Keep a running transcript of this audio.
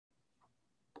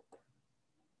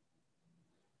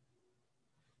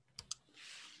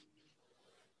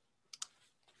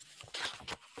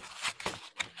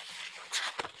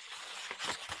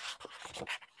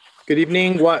Good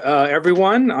evening,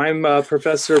 everyone. I'm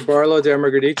Professor Barlow Der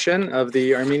Mugrdechian of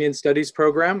the Armenian Studies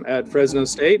program at Fresno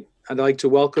State. I'd like to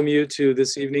welcome you to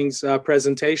this evening's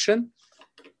presentation.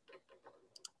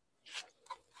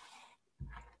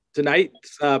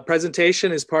 Tonight's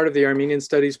presentation is part of the Armenian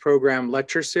Studies program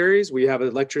lecture series. We have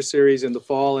a lecture series in the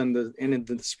fall and in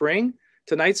the spring.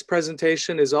 Tonight's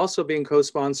presentation is also being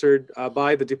co-sponsored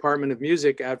by the Department of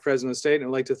Music at Fresno State, and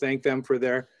I'd like to thank them for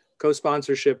their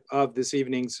co-sponsorship of this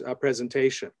evening's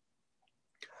presentation.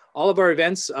 All of our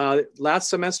events last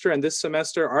semester and this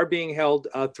semester are being held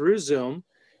through Zoom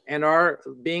and are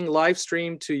being live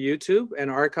streamed to YouTube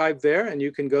and archived there. And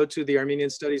you can go to the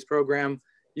Armenian Studies program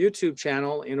YouTube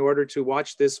channel in order to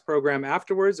watch this program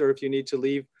afterwards, or if you need to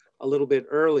leave a little bit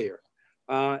earlier.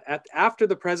 After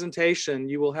the presentation,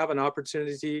 you will have an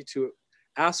opportunity to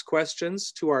ask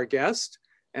questions to our guest.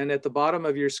 And at the bottom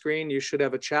of your screen, you should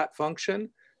have a chat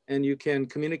function, and you can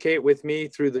communicate with me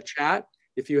through the chat.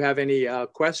 If you have any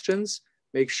questions,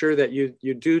 make sure that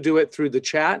you do it through the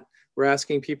chat. We're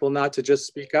asking people not to just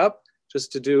speak up,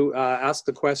 just to ask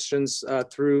the questions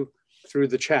through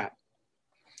the chat.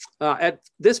 At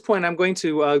this point, I'm going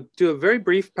to do a very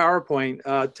brief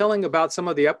PowerPoint telling about some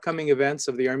of the upcoming events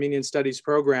of the Armenian Studies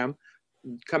program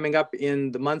coming up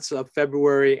in the months of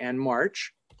February and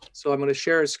March. So I'm going to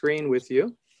share a screen with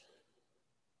you.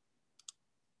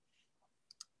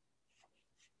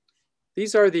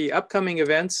 These are the upcoming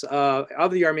events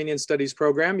of the Armenian Studies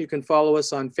program. You can follow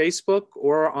us on Facebook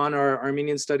or on our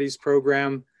Armenian Studies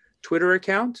program Twitter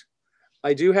account.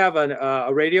 I do have a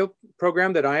radio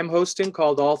program that I am hosting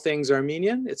called All Things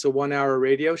Armenian. It's a 1-hour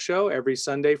radio show every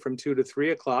Sunday from 2 to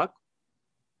 3 o'clock.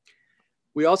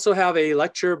 We also have a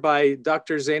lecture by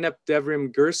Dr. Zeynep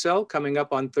Devrim Gürsel coming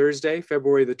up on Thursday,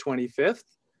 February the 25th.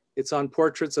 It's on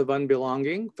portraits of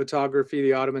unbelonging, photography,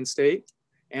 the Ottoman state,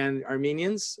 and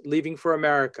Armenians leaving for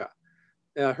America.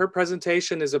 Her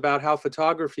presentation is about how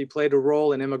photography played a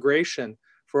role in immigration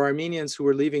for Armenians who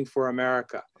were leaving for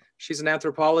America. She's an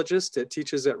anthropologist that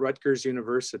teaches at Rutgers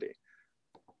University.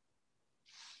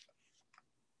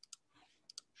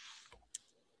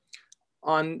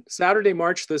 On Saturday,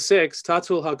 March the 6th,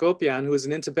 Tatul Hagopian, who is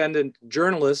an independent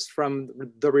journalist from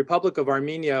the Republic of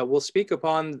Armenia, will speak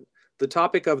upon the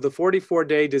topic of the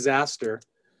 44-day disaster,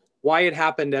 why it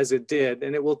happened as it did,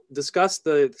 and it will discuss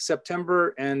the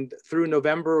September and through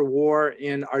November war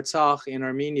in Artsakh in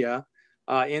Armenia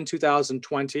in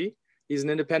 2020. He's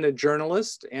an independent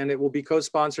journalist, and it will be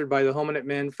co-sponsored by the Hominid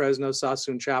Men Fresno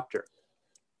Sassoon chapter.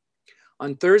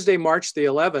 On Thursday, March the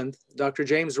 11th, Dr.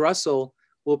 James Russell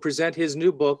will present his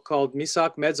new book called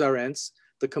Misak Medzarents,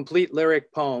 The Complete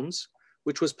Lyric Poems,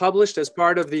 which was published as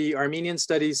part of the Armenian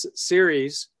Studies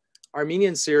series,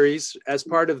 Armenian series as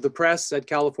part of the press at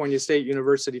California State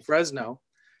University, Fresno.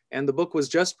 And the book was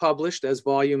just published as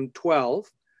volume 12.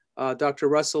 Dr.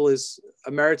 Russell is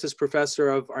Emeritus Professor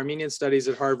of Armenian Studies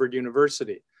at Harvard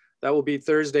University. That will be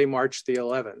Thursday, March the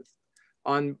 11th.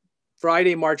 On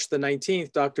Friday, March the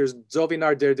 19th, Dr.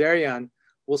 Zovinar Derderian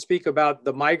will speak about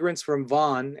the migrants from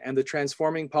Van and the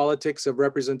transforming politics of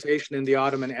representation in the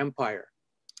Ottoman Empire.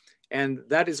 And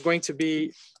that is going to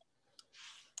be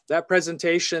that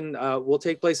presentation will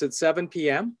take place at 7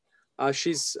 p.m.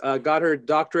 She's got her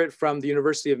doctorate from the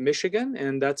University of Michigan,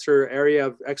 and that's her area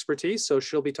of expertise. So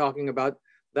she'll be talking about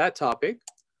that topic.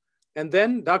 And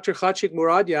then Dr. Khachik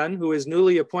Muradian, who is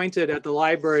newly appointed at the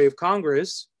Library of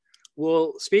Congress,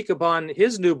 will speak upon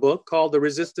his new book called The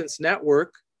Resistance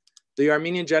Network, The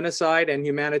Armenian Genocide and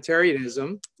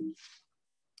Humanitarianism.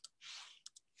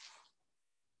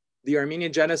 The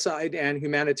Armenian Genocide and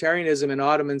Humanitarianism in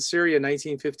Ottoman Syria,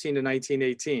 1915 to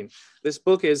 1918. This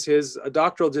book is his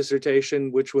doctoral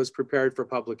dissertation, which was prepared for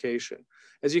publication.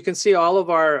 As you can see, all of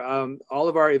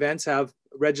our events have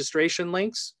registration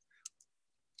links.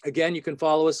 Again, you can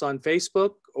follow us on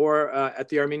Facebook or at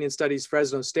the Armenian Studies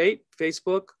Fresno State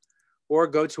Facebook, or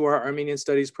go to our Armenian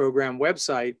Studies program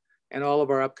website, and all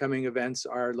of our upcoming events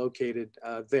are located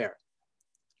there.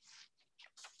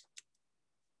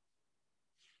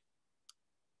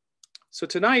 So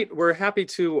tonight, we're happy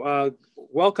to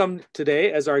welcome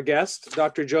today as our guest,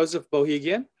 Dr. Joseph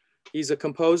Bohigian. He's a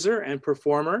composer and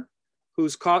performer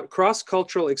whose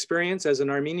cross-cultural experience as an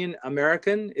Armenian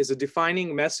American is a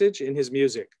defining message in his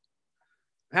music.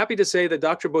 I'm happy to say that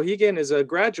Dr. Bohigian is a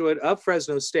graduate of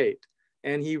Fresno State,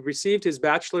 and he received his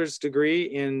bachelor's degree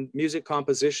in music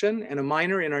composition and a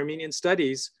minor in Armenian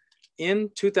studies in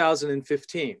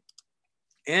 2015.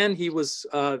 And he was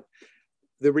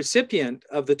the recipient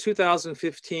of the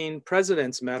 2015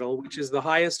 President's Medal, which is the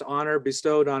highest honor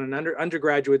bestowed on an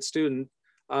undergraduate student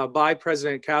by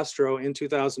President Castro in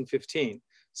 2015.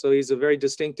 So he's a very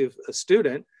distinctive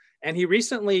student. And he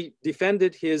recently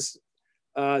defended his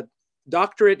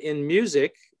doctorate in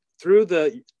music through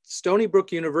the Stony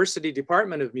Brook University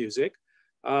Department of Music.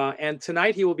 And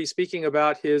tonight he will be speaking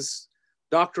about his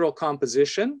doctoral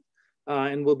composition,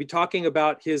 and we'll be talking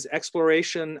about his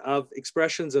exploration of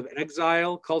expressions of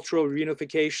exile, cultural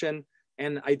reunification,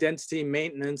 and identity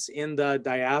maintenance in the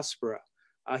diaspora.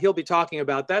 He'll be talking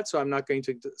about that, so I'm not going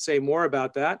to say more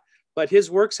about that, but his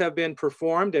works have been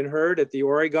performed and heard at the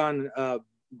Oregon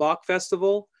Bach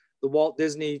Festival, the Walt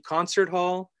Disney Concert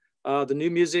Hall, the New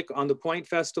Music on the Point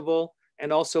Festival,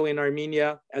 and also in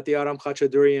Armenia at the Aram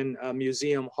Khachadurian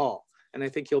Museum Hall. And I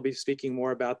think he'll be speaking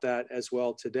more about that as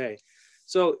well today.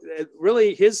 So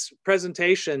really his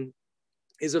presentation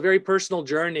is a very personal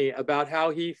journey about how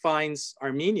he finds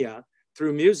Armenia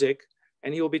through music.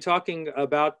 And he will be talking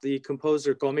about the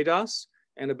composer Komidas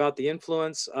and about the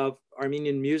influence of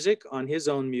Armenian music on his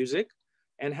own music,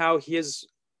 and how his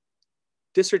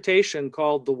dissertation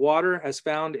called "The Water Has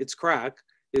Found Its Crack,"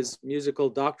 his musical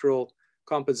doctoral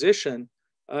composition,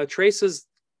 traces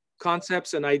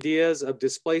concepts and ideas of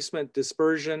displacement,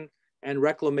 dispersion, and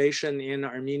reclamation in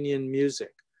Armenian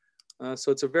music.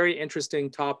 So it's a very interesting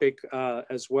topic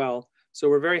as well. So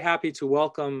we're very happy to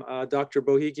welcome Dr.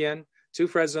 Bohigian to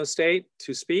Fresno State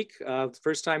to speak. The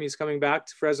first time he's coming back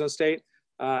to Fresno State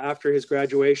after his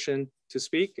graduation to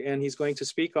speak, and he's going to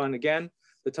speak on, again,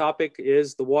 the topic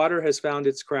is "The Water Has Found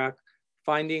Its Crack,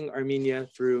 Finding Armenia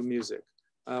Through Music."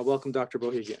 Welcome, Dr.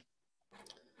 Bohigian.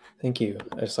 Thank you.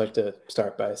 I'd just like to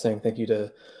start by saying thank you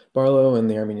to Barlow and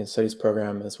the Armenian Studies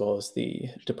program, as well as the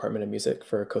Department of Music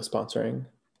for co-sponsoring.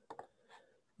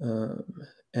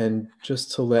 And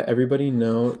just to let everybody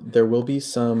know, there will be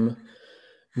some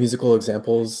musical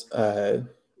examples,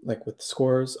 like with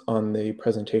scores on the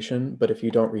presentation, but if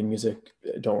you don't read music,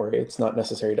 don't worry, it's not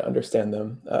necessary to understand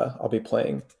them. I'll be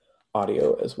playing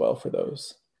audio as well for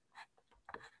those.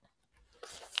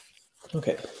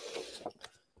 Okay.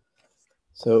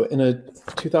 So in a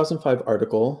 2005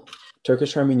 article,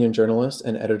 Turkish-Armenian journalist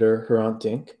and editor Hrant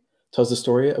Dink tells the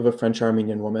story of a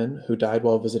French-Armenian woman who died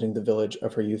while visiting the village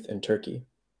of her youth in Turkey.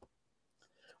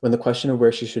 When the question of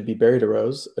where she should be buried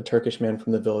arose, a Turkish man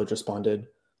from the village responded,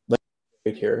 "Let me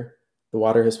be buried here. The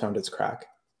water has found its crack."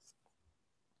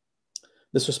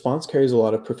 This response carries a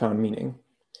lot of profound meaning.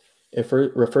 It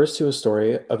refers to a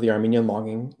story of the Armenian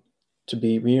longing to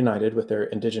be reunited with their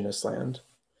indigenous land.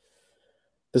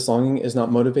 This longing is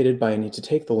not motivated by a need to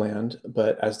take the land,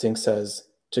 but, as Dink says,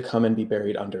 to come and be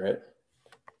buried under it.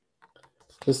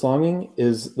 This longing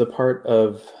is the part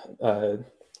of the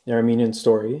Armenian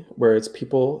story where its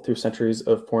people, through centuries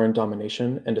of foreign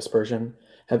domination and dispersion,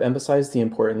 have emphasized the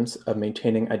importance of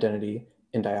maintaining identity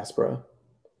in diaspora.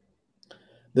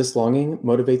 This longing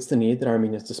motivates the need that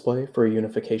Armenians display for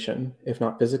unification, if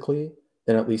not physically,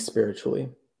 then at least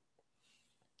spiritually.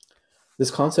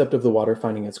 This concept of the water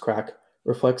finding its crack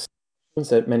reflects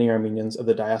that many Armenians of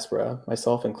the diaspora,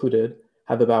 myself included,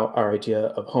 have about our idea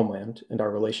of homeland and our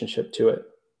relationship to it.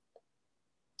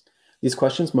 These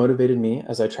questions motivated me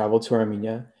as I traveled to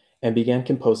Armenia and began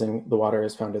composing "The Water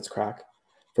Has Found Its Crack"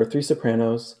 for 3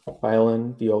 sopranos,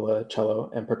 violin, viola,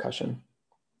 cello, and percussion.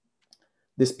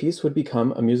 This piece would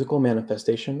become a musical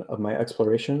manifestation of my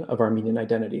exploration of Armenian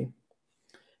identity.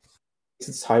 It takes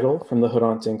its title from the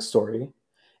Hrant Dink story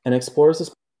and explores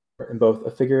this in both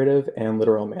a figurative and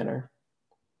literal manner.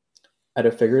 At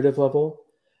a figurative level,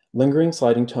 lingering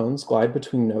sliding tones glide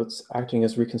between notes, acting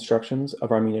as reconstructions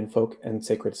of Armenian folk and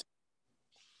sacred.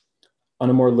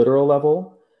 On a more literal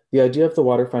level, the idea of the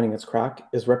water finding its crack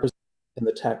is represented in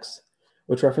the text,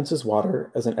 which references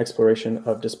water as an exploration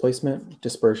of displacement,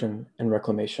 dispersion, and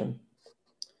reclamation.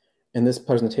 In this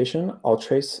presentation, I'll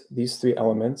trace these 3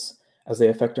 elements as they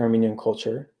affect Armenian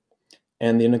culture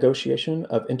and the negotiation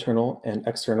of internal and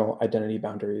external identity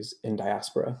boundaries in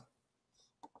diaspora.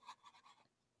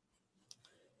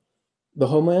 The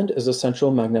homeland is a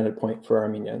central magnetic point for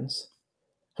Armenians.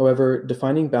 However,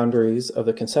 defining boundaries of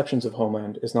the conceptions of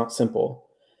homeland is not simple,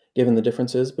 given the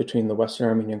differences between the Western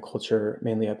Armenian culture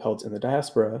mainly upheld in the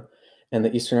diaspora and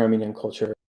the Eastern Armenian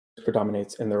culture which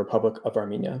predominates in the Republic of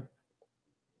Armenia.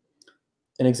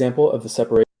 An example of the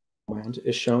separation of homeland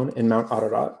is shown in Mount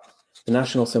Ararat, the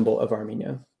national symbol of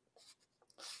Armenia.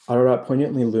 Ararat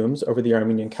poignantly looms over the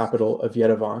Armenian capital of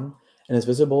Yerevan and is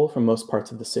visible from most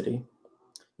parts of the city,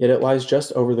 yet it lies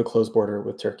just over the close border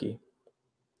with Turkey.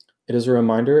 It is a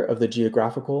reminder of the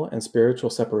geographical and spiritual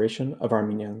separation of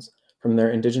Armenians from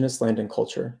their indigenous land and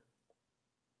culture.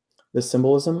 This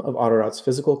symbolism of Ararat's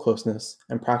physical closeness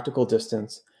and practical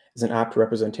distance is an apt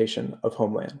representation of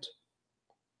homeland.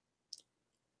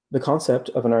 The concept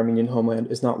of an Armenian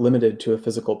homeland is not limited to a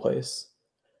physical place.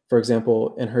 For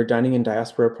example, in her Dining in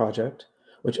Diaspora project,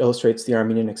 which illustrates the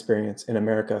Armenian experience in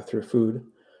America through food,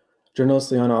 journalist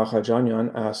Liana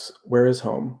Akhajanian asks, "Where is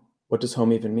home? What does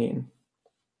home even mean?"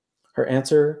 Her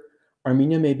answer,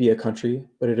 "Armenia may be a country,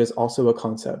 but it is also a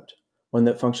concept, one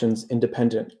that functions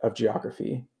independent of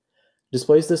geography,"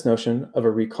 displays this notion of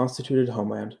a reconstituted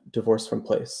homeland divorced from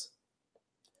place.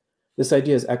 This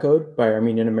idea is echoed by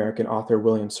Armenian-American author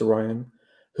William Saroyan,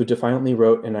 who defiantly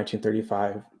wrote in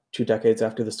 1935, 2 decades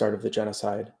after the start of the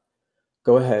genocide,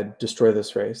 "Go ahead, destroy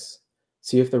this race.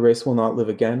 See if the race will not live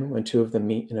again when two of them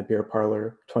meet in a beer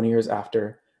parlor 20 years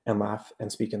after and laugh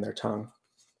and speak in their tongue."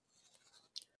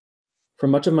 For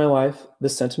much of my life,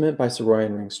 this sentiment by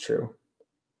Saroyan rings true.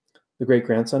 The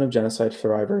great-grandson of genocide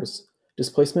survivors,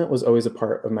 displacement was always a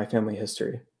part of my family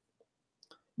history.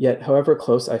 Yet, however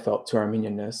close I felt to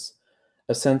Armenianness,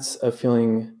 a sense of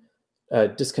feeling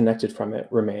disconnected from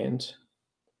it remained.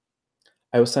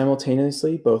 I was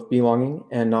simultaneously both belonging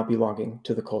and not belonging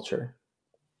to the culture.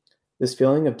 This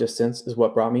feeling of distance is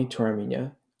what brought me to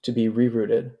Armenia, to be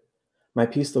rerouted. My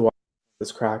piece, The Water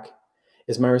This Crack,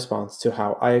 is my response to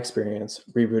how I experience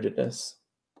rerootedness.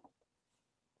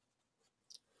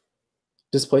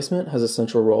 Displacement has a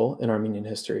central role in Armenian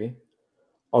history.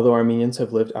 Although Armenians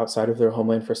have lived outside of their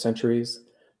homeland for centuries,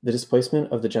 the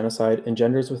displacement of the genocide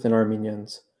engenders within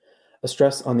Armenians a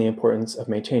stress on the importance of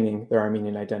maintaining their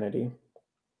Armenian identity.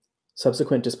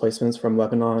 Subsequent displacements from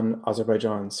Lebanon,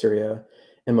 Azerbaijan, Syria,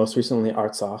 and most recently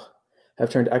Artsakh have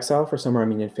turned exile for some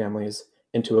Armenian families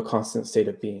into a constant state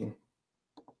of being.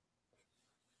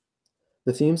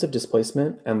 The themes of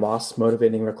displacement and loss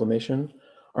motivating reclamation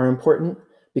are important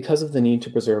because of the need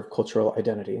to preserve cultural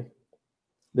identity.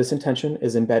 This intention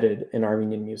is embedded in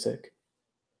Armenian music.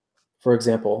 For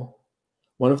example,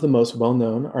 one of the most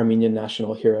well-known Armenian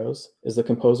national heroes is the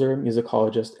composer,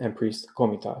 musicologist, and priest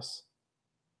Komitas.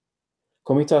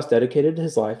 Komitas dedicated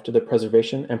his life to the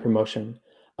preservation and promotion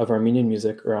of Armenian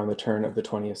music around the turn of the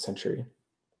 20th century.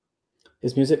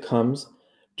 His music comes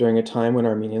during a time when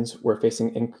Armenians were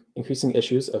facing increasing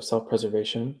issues of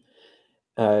self-preservation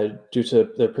due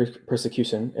to the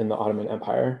persecution in the Ottoman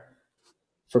Empire.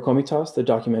 For Komitas, the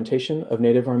documentation of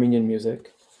native Armenian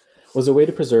music was a way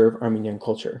to preserve Armenian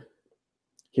culture.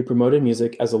 He promoted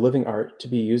music as a living art to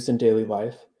be used in daily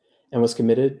life and was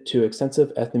committed to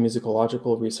extensive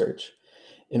ethnomusicological research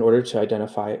in order to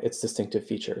identify its distinctive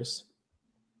features.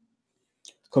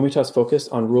 Komitas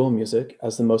focused on rural music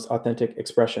as the most authentic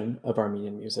expression of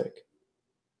Armenian music.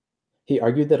 He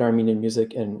argued that Armenian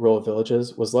music in rural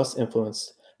villages was less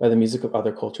influenced by the music of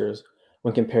other cultures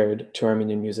when compared to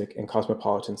Armenian music in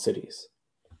cosmopolitan cities.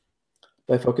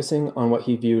 By focusing on what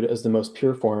he viewed as the most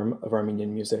pure form of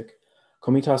Armenian music,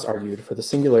 Komitas argued for the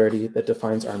singularity that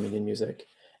defines Armenian music,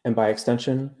 and by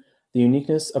extension, the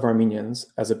uniqueness of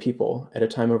Armenians as a people at a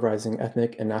time of rising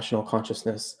ethnic and national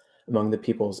consciousness among the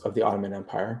peoples of the Ottoman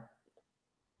Empire.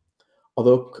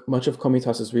 Although much of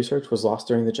Komitas's research was lost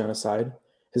during the genocide,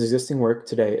 his existing work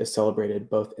today is celebrated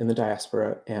both in the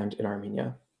diaspora and in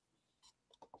Armenia.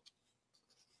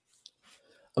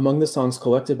 Among the songs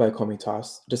collected by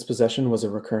Komitas, dispossession was a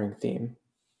recurring theme.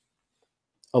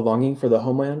 A longing for the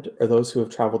homeland or those who have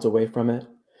traveled away from it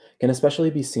can especially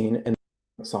be seen in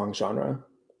the song genre.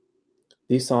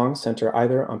 These songs center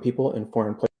either on people in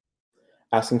foreign places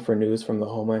asking for news from the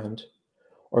homeland,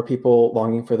 or people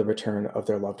longing for the return of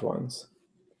their loved ones.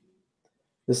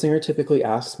 The singer typically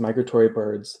asks migratory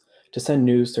birds to send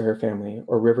news to her family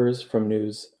or rivers from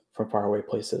news from faraway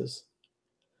places.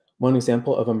 One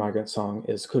example of a migrant song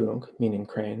is Kurunk, meaning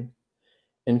crane.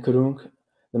 In Kurunk,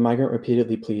 the migrant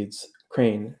repeatedly pleads,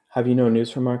 "Crane, have you no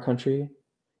news from our country?"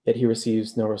 Yet he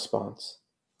receives no response.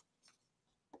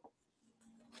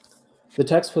 The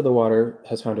text for The Water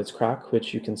Has Found Its Crack,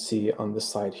 which you can see on this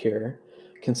slide here,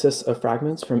 consists of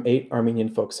fragments from 8 Armenian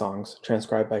folk songs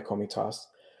transcribed by Komitas,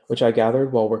 which I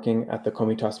gathered while working at the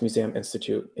Komitas Museum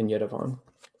Institute in Yerevan.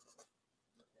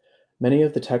 Many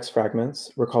of the text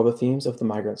fragments recall the themes of the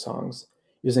migrant songs,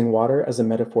 using water as a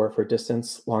metaphor for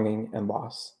distance, longing, and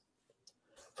loss.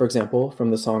 For example,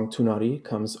 from the song Tunari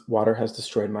comes "Water Has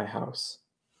Destroyed My House."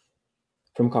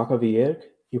 From Kakaviyerk,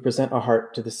 you present a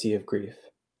heart to the sea of grief.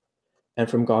 And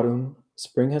from Garun,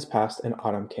 spring has passed and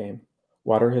autumn came.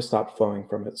 Water has stopped flowing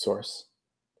from its source.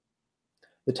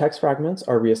 The text fragments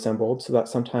are reassembled so that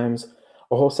sometimes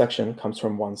a whole section comes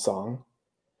from one song,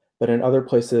 but in other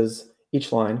places,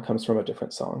 each line comes from a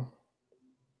different song.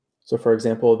 So for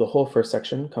example, the whole first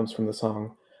section comes from the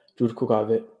song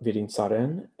Jurkugavet Virin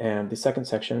Saren, and the second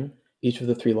section, each of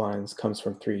the 3 lines comes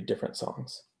from 3 different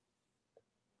songs.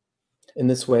 In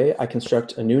this way, I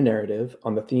construct a new narrative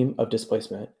on the theme of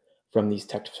displacement from these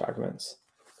text fragments.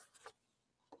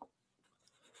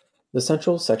 The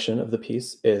central section of the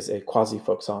piece is a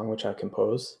quasi-folk song which I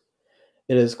compose.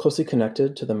 It is closely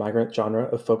connected to the migrant genre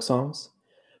of folk songs,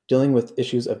 dealing with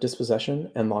issues of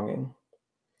dispossession and longing.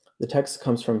 The text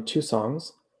comes from two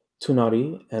songs,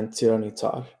 Tunari and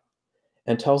Tsiranitsar,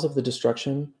 and tells of the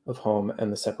destruction of home and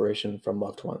the separation from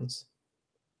loved ones.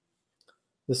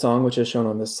 The song, which is shown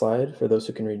on this slide for those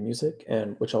who can read music,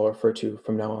 and which I'll refer to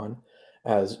from now on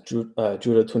as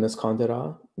Jura Tunis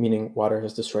Kandera, meaning water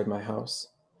has destroyed my house,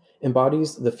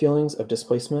 embodies the feelings of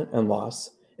displacement and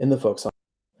loss in the folk song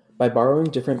by borrowing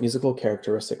different musical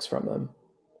characteristics from them.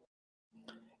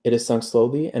 It is sung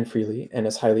slowly and freely and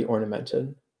is highly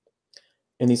ornamented.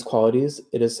 In these qualities,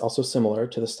 it is also similar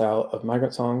to the style of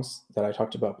migrant songs that I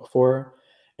talked about before,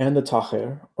 and the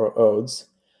taher, or odes,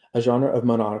 a genre of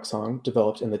monodic song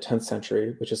developed in the 10th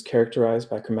century, which is characterized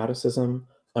by chromaticism,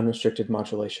 unrestricted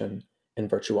modulation, and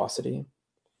virtuosity.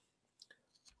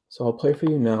 So I'll play for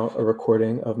you now a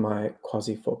recording of my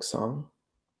quasi-folk song.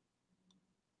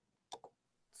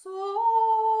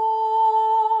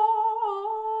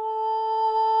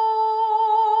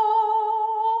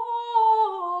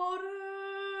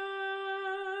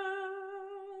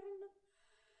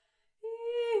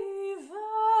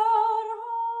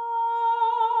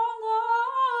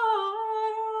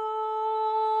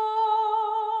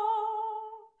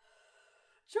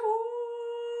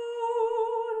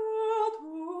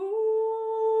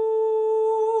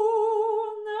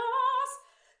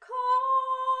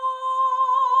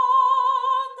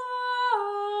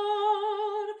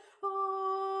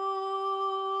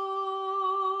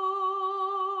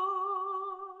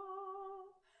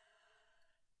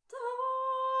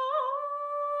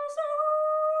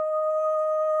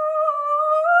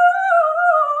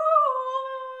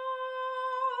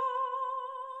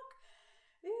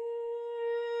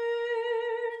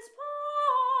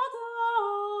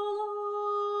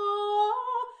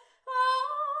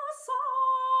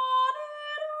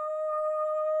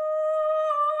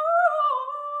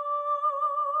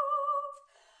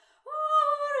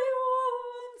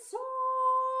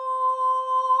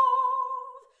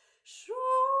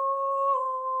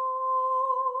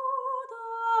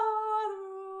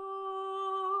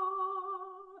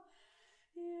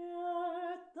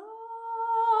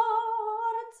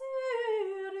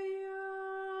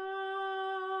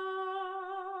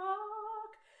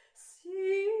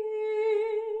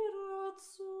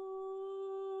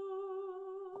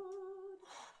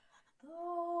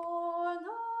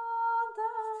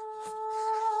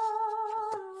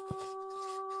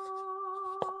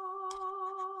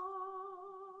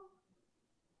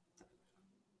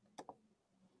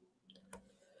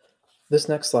 This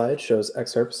next slide shows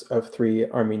excerpts of 3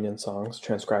 Armenian songs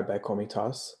transcribed by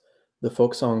Komitas, the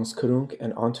folk songs Kurunk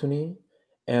and Antuni,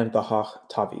 and the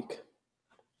Tahavik.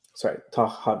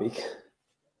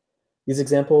 These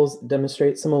examples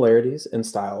demonstrate similarities in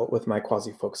style with my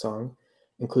quasi-folk song,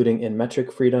 including in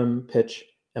metric freedom, pitch,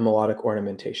 and melodic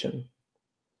ornamentation.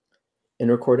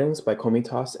 In recordings by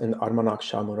Komitas and Armenian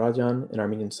Mugrdechian, an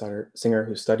Armenian singer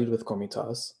who studied with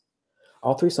Komitas,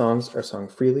 all 3 songs are sung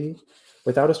freely,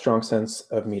 without a strong sense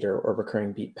of meter or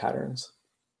recurring beat patterns.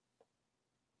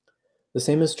 The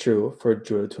same is true for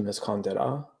Jura Tunis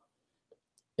Kandera.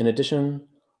 In addition,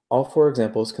 all 4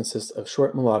 examples consist of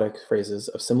short melodic phrases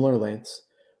of similar lengths,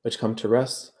 which come to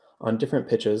rest on different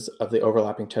pitches of the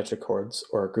overlapping tetrachords,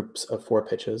 or groups of 4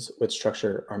 pitches, which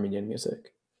structure Armenian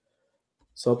music.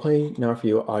 So I'll play now for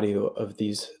you audio of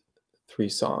these 3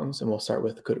 songs, and we'll start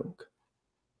with Kurunk.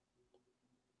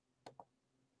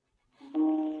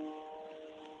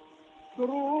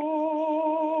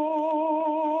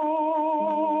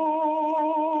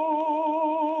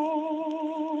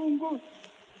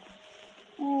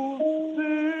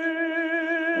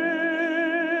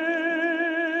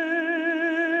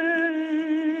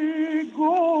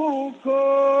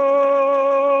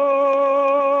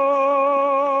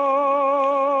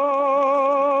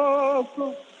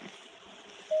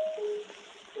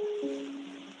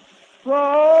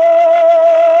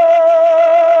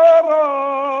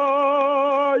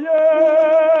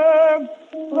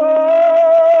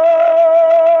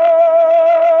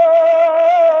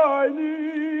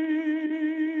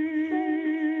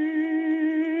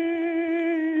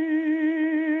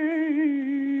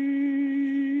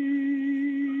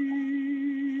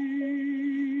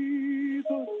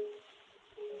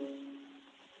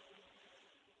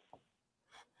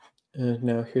 And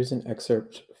now here's an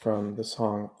excerpt from the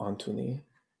song Antuni.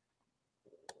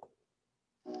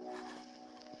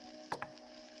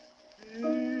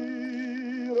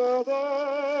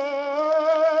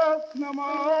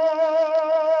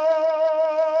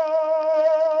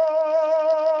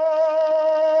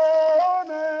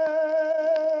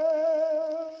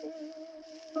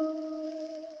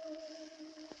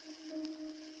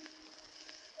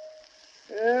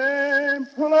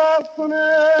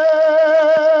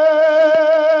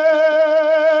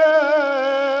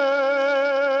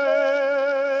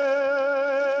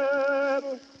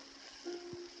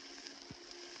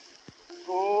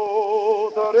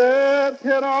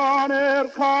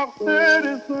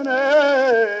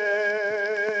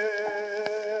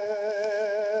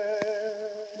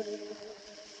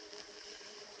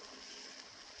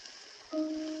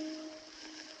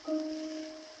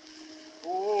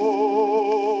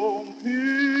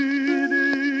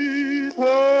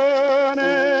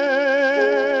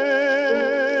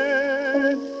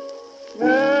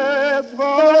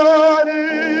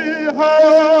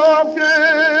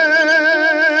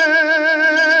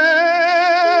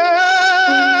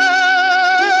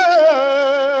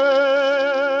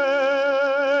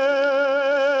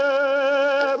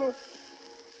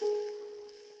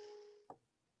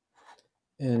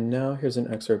 And now here's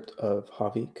an excerpt of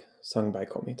Havik, sung by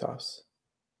Komitas.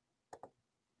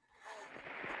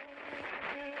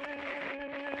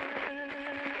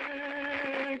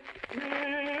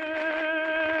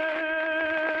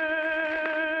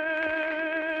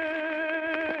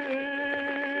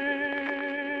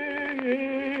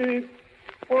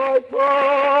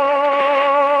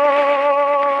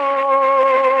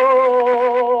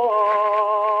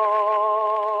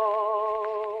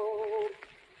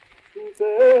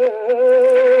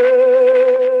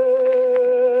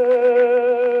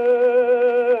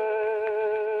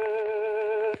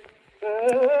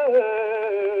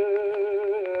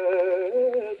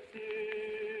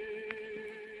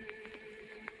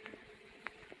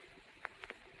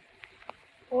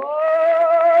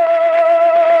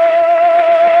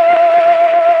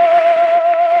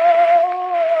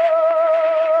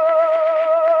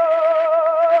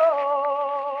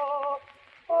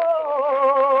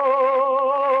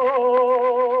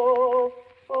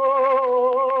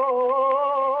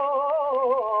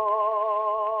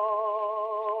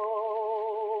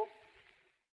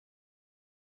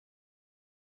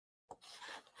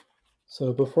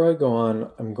 So before I go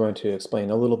on, I'm going to explain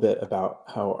a little bit about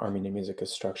how Armenian music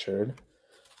is structured.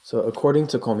 So according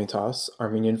to Komitas,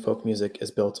 Armenian folk music is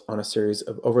built on a series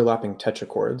of overlapping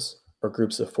tetrachords, or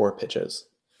groups of 4 pitches.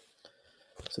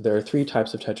 So there are 3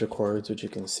 types of tetrachords, which you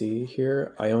can see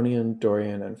here: Ionian,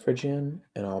 Dorian, and Phrygian,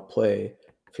 and I'll play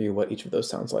for you what each of those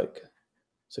sounds like.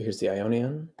 So here's the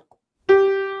Ionian.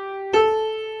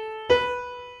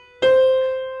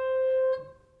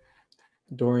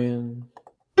 Dorian.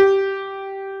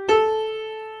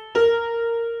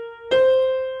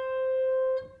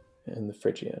 And the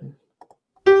Phrygian.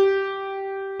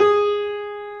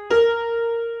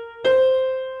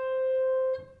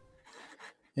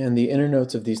 And the inner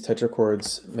notes of these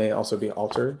tetrachords may also be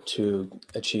altered to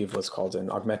achieve what's called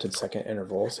an augmented second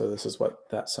interval. So this is what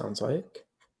that sounds like.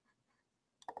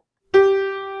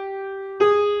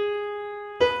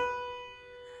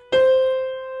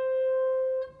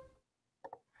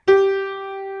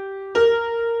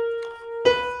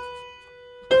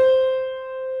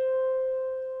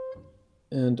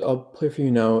 And I'll play for you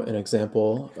now an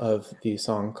example of the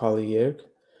song Kali Yerg,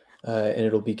 and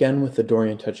it'll begin with the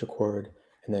Dorian tetrachord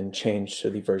and then change to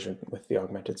the version with the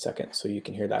augmented second, so you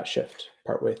can hear that shift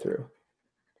partway through.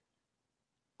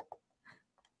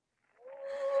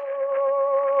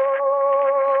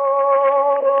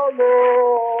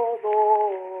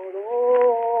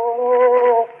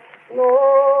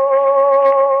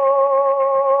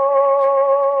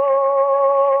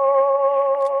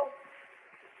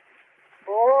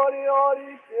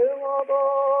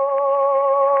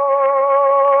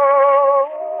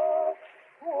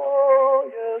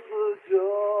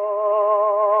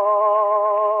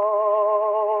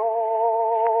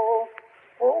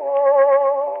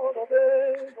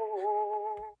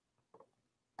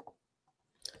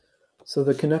 So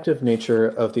the connective nature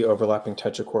of the overlapping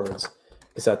tetrachords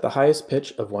is that the highest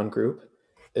pitch of one group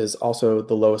is also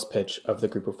the lowest pitch of the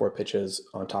group of 4 pitches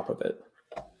on top of it.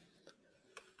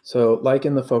 So like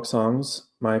in the folk songs,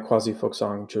 my quasi-folk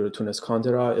song Jurutunis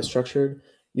Kandira is structured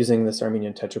using this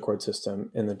Armenian tetrachord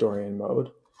system in the Dorian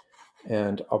mode.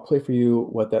 And I'll play for you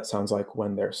what that sounds like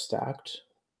when they're stacked.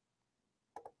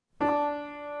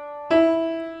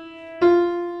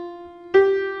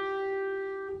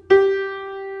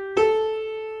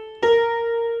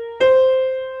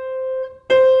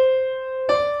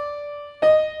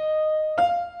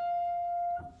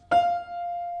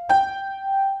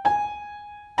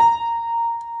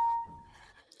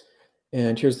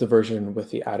 And here's the version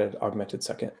with the added augmented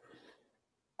second.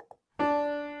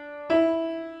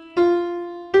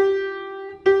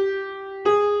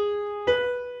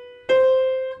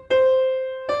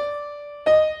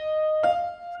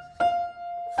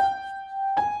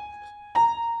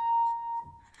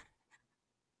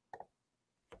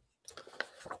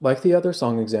 Like the other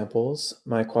song examples,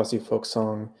 my quasi-folk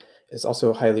song is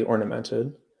also highly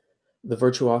ornamented. The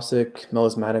virtuosic,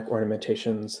 melismatic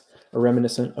ornamentations are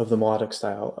reminiscent of the melodic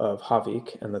style of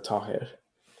Havik and the Tahir.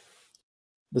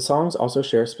 The songs also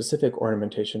share specific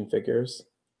ornamentation figures.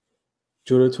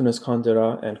 Jurutunas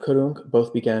Kandira and Kurung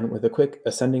both began with a quick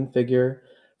ascending figure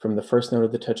from the first note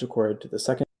of the tetrachord to the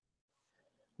second,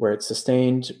 where it's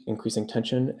sustained, increasing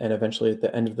tension, and eventually at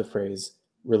the end of the phrase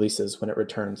releases when it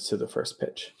returns to the first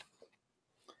pitch.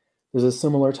 There's a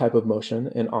similar type of motion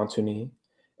in Antuni,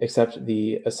 except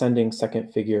the ascending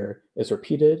second figure is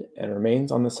repeated and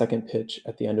remains on the second pitch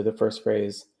at the end of the first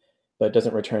phrase, but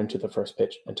doesn't return to the first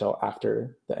pitch until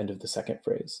after the end of the second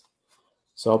phrase.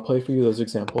 So I'll play for you those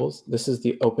examples. This is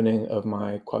the opening of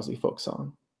my quasi-folk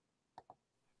song.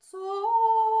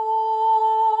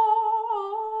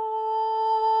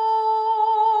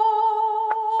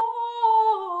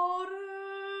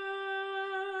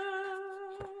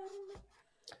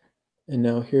 And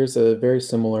now here's a very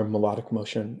similar melodic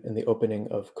motion in the opening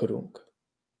of Kurung.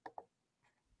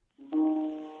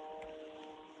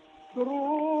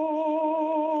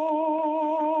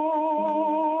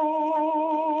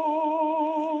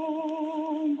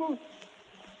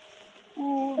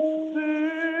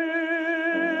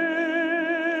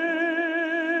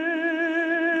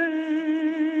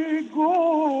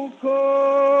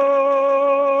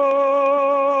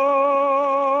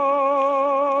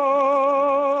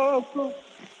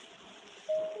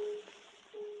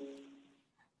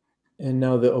 And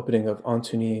now the opening of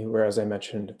Antuni, where, as I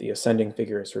mentioned, the ascending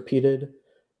figure is repeated.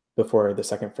 Before the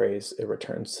second phrase, it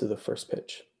returns to the first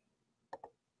pitch.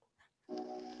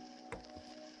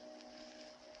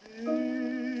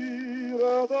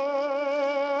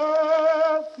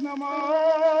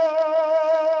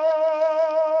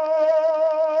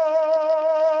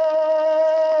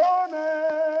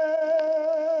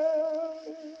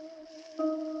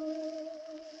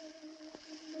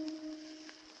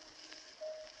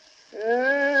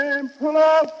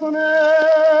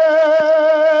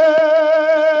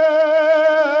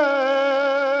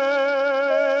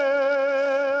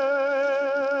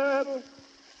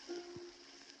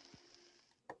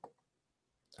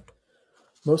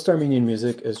 Most Armenian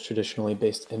music is traditionally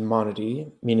based in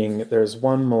monody, meaning there's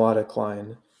one melodic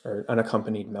line or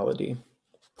unaccompanied melody.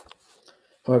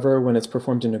 However, when it's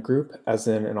performed in a group, as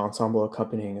in an ensemble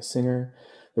accompanying a singer,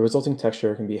 the resulting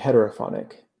texture can be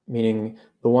heterophonic, meaning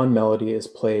the one melody is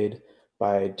played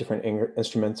by different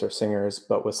instruments or singers,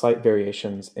 but with slight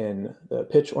variations in the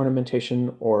pitch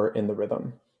ornamentation or in the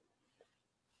rhythm.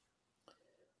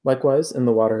 Likewise, in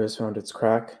The Water Has Found Its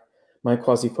Crack, my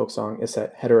quasi-folk song is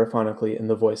set heterophonically in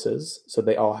the voices, so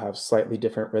they all have slightly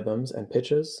different rhythms and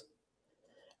pitches.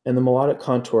 And the melodic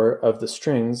contour of the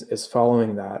strings is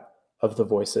following that of the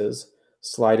voices,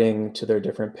 sliding to their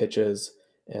different pitches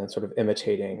and sort of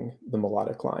imitating the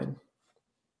melodic line.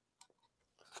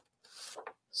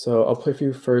 So I'll play for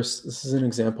you first. This is an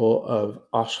example of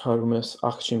Ashharumis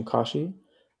Achchim Kashi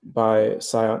by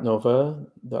Sayat Nova,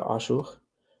 the Ashuch,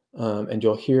 and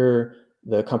you'll hear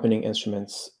the accompanying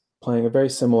instruments playing a very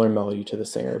similar melody to the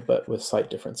singer, but with slight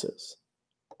differences.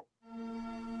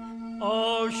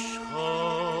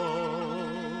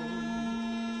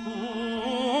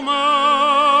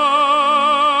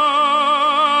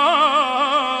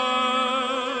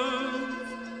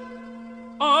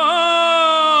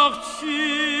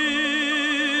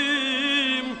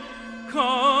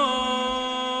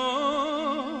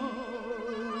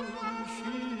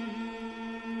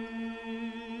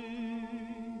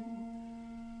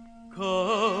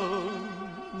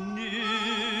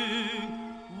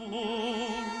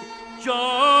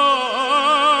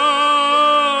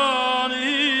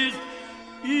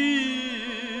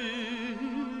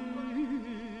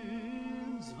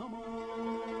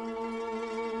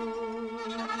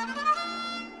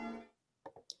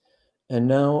 And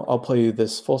now I'll play you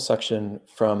this full section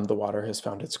from The Water Has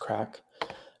Found Its Crack.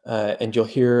 And you'll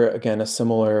hear, again, a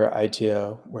similar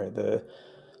idea where the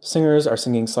singers are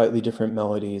singing slightly different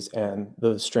melodies and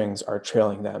the strings are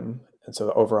trailing them. And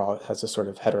so overall, it has a sort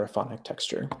of heterophonic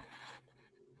texture.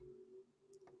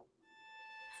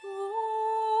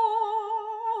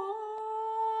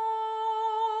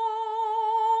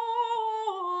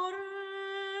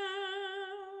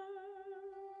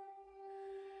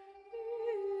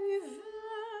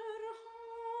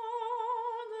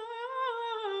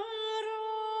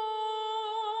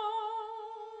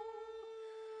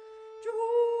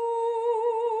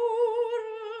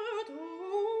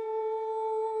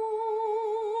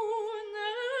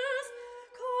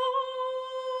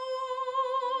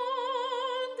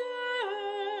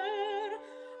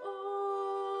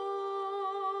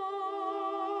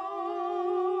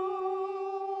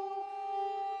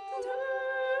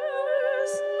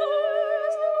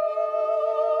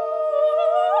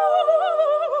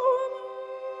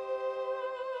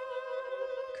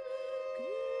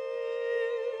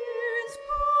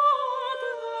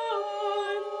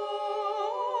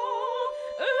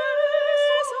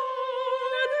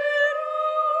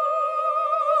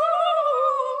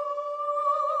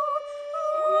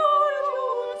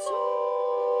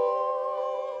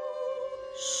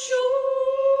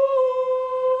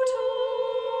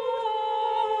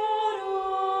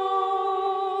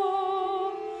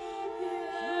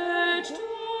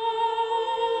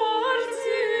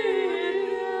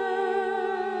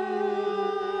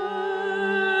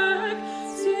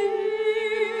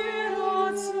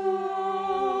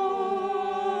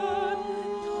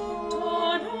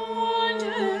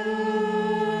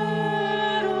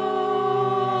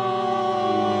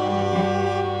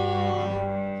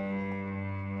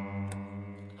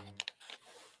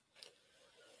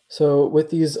 So with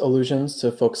these allusions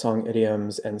to folk song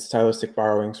idioms and stylistic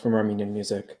borrowings from Armenian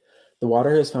music, The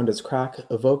Water Has Found Its Crack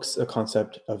evokes a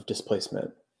concept of displacement.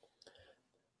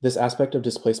 This aspect of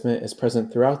displacement is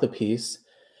present throughout the piece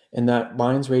in that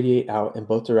lines radiate out in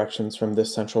both directions from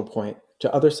this central point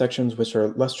to other sections which are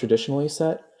less traditionally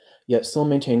set, yet still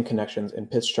maintain connections in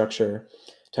pitch structure,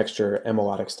 texture, and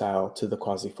melodic style to the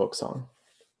quasi-folk song.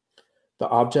 The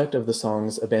object of the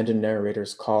song's abandoned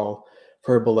narrator's call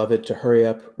for her beloved to hurry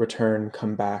up, return,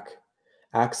 come back,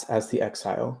 acts as the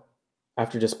exile.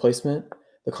 After displacement,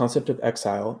 the concept of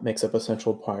exile makes up a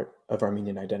central part of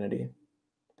Armenian identity.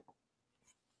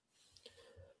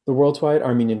 The worldwide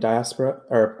Armenian diaspora,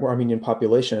 or Armenian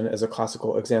population, is a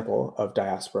classical example of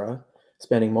diaspora,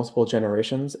 spanning multiple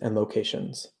generations and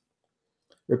locations.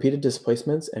 Repeated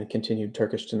displacements and continued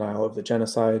Turkish denial of the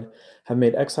genocide have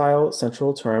made exile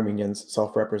central to Armenians'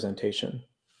 self-representation.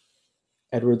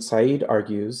 Edward Said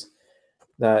argues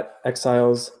that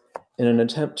exiles, in an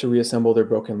attempt to reassemble their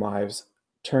broken lives,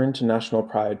 turn to national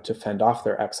pride to fend off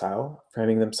their exile,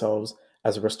 framing themselves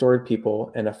as a restored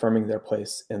people and affirming their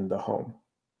place in the home.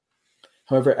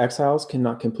 However, exiles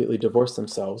cannot completely divorce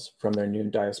themselves from their new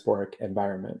diasporic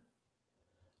environment.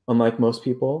 Unlike most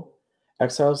people,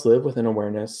 exiles live with an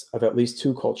awareness of at least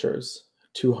two cultures,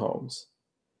 two homes.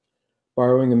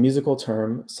 Borrowing a musical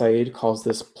term, Said calls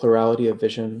this plurality of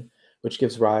vision, which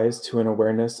gives rise to an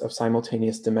awareness of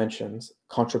simultaneous dimensions,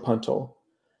 contrapuntal,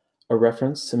 a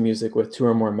reference to music with two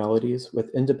or more melodies with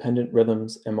independent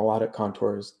rhythms and melodic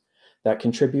contours that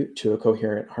contribute to a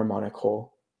coherent harmonic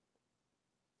whole.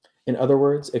 In other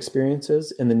words,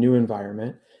 experiences in the new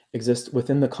environment exist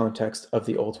within the context of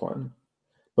the old one.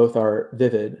 Both are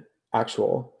vivid,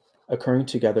 actual, occurring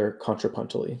together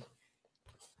contrapuntally.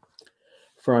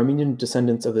 For Armenian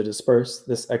descendants of the dispersed,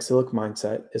 this exilic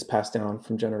mindset is passed down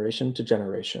from generation to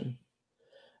generation.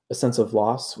 A sense of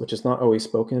loss, which is not always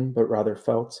spoken but rather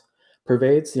felt,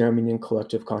 pervades the Armenian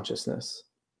collective consciousness.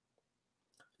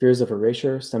 Fears of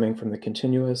erasure stemming from the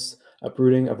continuous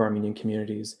uprooting of Armenian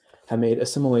communities have made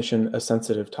assimilation a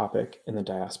sensitive topic in the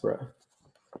diaspora.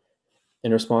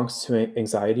 In response to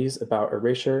anxieties about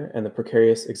erasure and the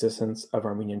precarious existence of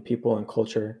Armenian people and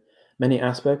culture, many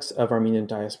aspects of Armenian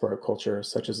diasporic culture,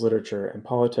 such as literature and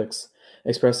politics,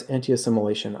 express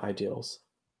anti-assimilation ideals.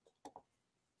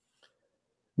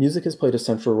 Music has played a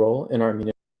central role in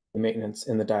Armenian maintenance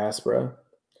in the diaspora,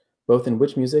 both in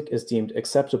which music is deemed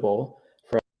acceptable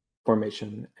for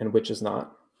formation and which is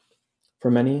not.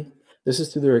 For many, this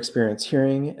is through their experience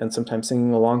hearing and sometimes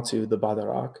singing along to the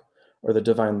Badarak, or the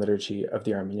Divine Liturgy of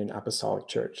the Armenian Apostolic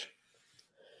Church.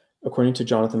 According to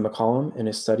Jonathan McCollum in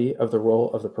his study of the role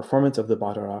of the performance of the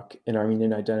Badarak in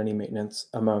Armenian identity maintenance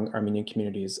among Armenian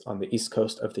communities on the east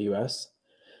coast of the US,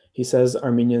 he says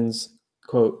Armenians,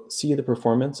 quote, see the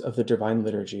performance of the Divine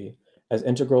Liturgy as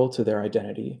integral to their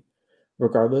identity,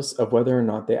 regardless of whether or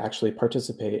not they actually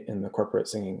participate in the corporate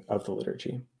singing of the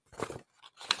liturgy.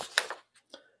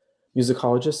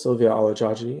 Musicologist Sylvia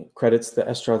Alajaji credits the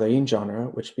Estradain genre,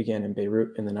 which began in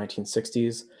Beirut in the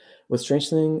 1960s, with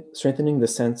strengthening the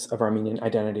sense of Armenian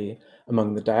identity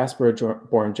among the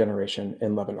diaspora-born generation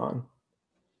in Lebanon.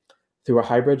 Through a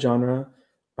hybrid genre,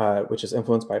 which is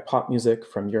influenced by pop music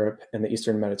from Europe and the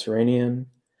Eastern Mediterranean,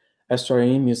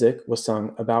 Estradain music was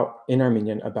sung in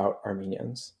Armenian about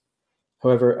Armenians.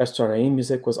 However, Estradain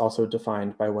music was also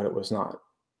defined by what it was not,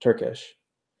 Turkish.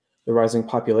 The rising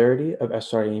popularity of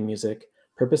Estradain music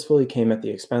purposefully came at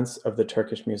the expense of the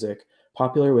Turkish music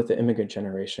popular with the immigrant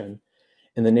generation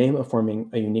in the name of forming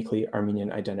a uniquely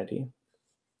Armenian identity.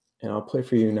 And I'll play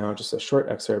for you now just a short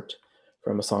excerpt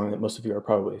from a song that most of you are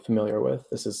probably familiar with.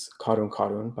 This is Karun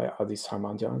Karun by Adis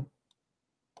Harmandian.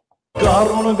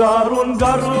 Garun garun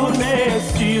garune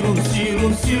sirun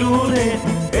sirun sirune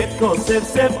etko sev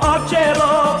sev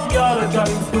acherov yar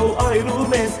janis tu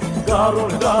ayrumes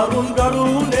garun garun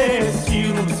garune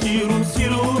sirun sirun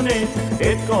sirune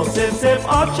etko sev sev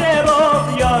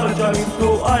acherov yar janis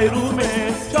tu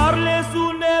ayrumes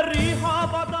charlesune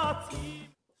rihavadati.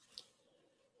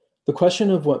 The question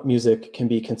of what music can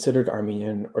be considered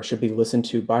Armenian or should be listened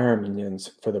to by Armenians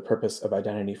for the purpose of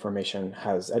identity formation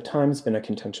has at times been a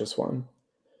contentious one.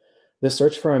 The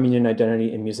search for Armenian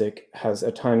identity in music has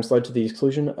at times led to the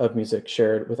exclusion of music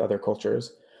shared with other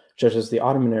cultures, such as the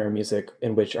Ottoman era music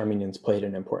in which Armenians played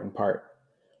an important part.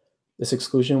 This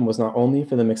exclusion was not only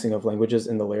for the mixing of languages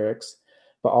in the lyrics,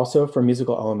 but also for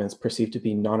musical elements perceived to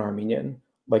be non-Armenian,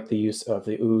 like the use of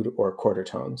the oud or quarter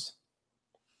tones.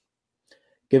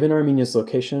 Given Armenia's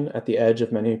location at the edge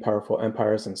of many powerful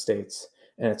empires and states,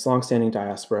 and its long-standing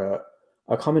diaspora,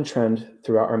 a common trend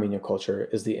throughout Armenian culture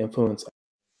is the influence of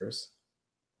others.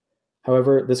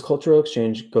 However, this cultural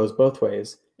exchange goes both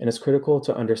ways and is critical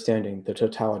to understanding the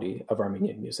totality of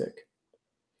Armenian music.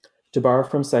 To borrow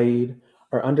from Said,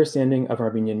 our understanding of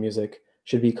Armenian music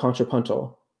should be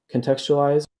contrapuntal,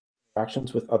 contextualized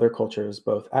interactions with other cultures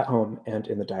both at home and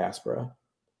in the diaspora.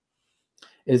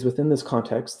 It is within this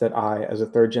context that I, as a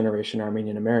third-generation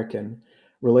Armenian American,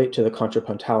 relate to the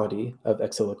contrapuntality of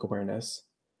exilic awareness,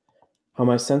 how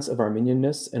my sense of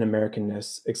Armenianness and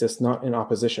Americanness exists not in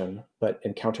opposition, but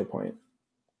in counterpoint.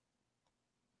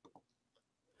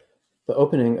 The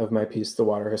opening of my piece, The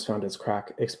Water Has Found Its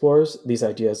Crack, explores these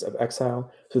ideas of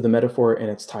exile through the metaphor in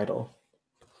its title.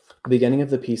 The beginning of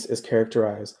the piece is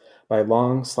characterized by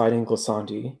long sliding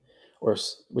glissandi,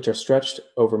 which are stretched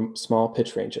over small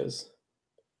pitch ranges.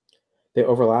 They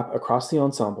overlap across the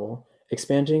ensemble,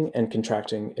 expanding and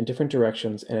contracting in different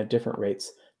directions and at different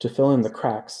rates to fill in the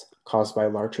cracks caused by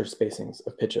larger spacings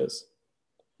of pitches.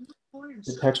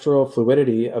 The textural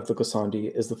fluidity of the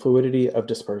glissandi is the fluidity of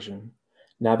dispersion,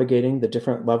 navigating the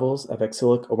different levels of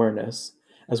exilic awareness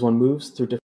as one moves through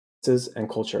differences and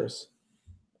cultures.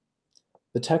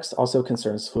 The text also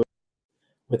concerns fluidity,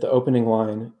 with the opening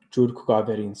line, Jud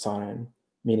kugaverin saren,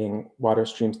 meaning water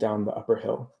streams down the upper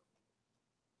hill.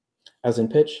 As in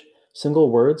pitch, single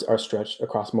words are stretched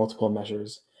across multiple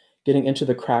measures, getting into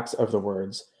the cracks of the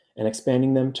words and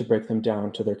expanding them to break them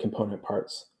down to their component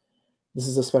parts. This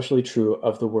is especially true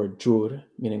of the word jur,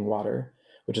 meaning water,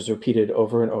 which is repeated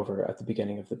over and over at the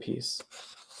beginning of the piece.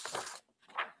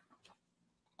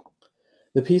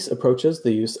 The piece approaches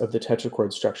the use of the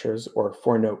tetrachord structures, or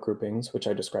four-note groupings, which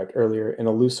I described earlier, in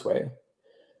a loose way,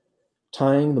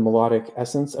 tying the melodic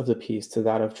essence of the piece to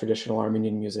that of traditional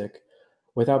Armenian music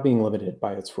without being limited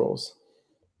by its rules.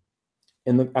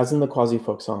 As in the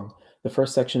quasi-folk song, the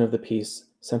first section of the piece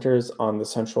centers on the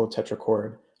central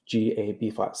tetrachord G, A, B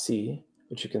flat, C,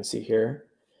 which you can see here.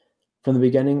 From the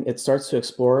beginning, it starts to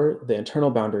explore the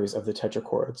internal boundaries of the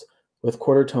tetrachords with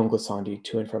quarter tone glissandi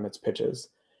to and from its pitches,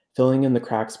 filling in the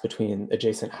cracks between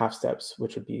adjacent half steps,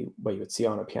 which would be what you would see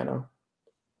on a piano.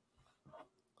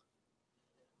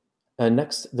 And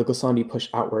next, the glissandi push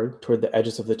outward toward the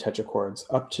edges of the tetrachords,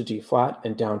 up to G flat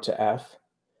and down to F,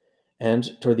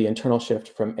 and toward the internal shift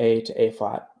from A to A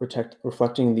flat,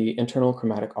 reflecting the internal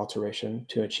chromatic alteration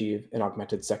to achieve an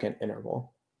augmented second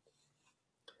interval.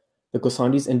 The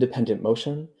glissandi's independent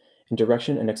motion in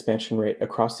direction and expansion rate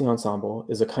across the ensemble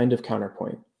is a kind of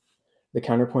counterpoint, the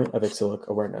counterpoint of exilic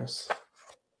awareness.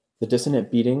 The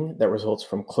dissonant beating that results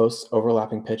from close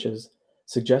overlapping pitches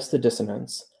suggests the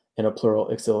dissonance in a plural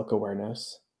exilic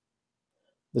awareness.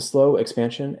 The slow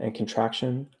expansion and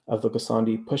contraction of the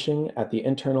glissandi pushing at the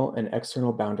internal and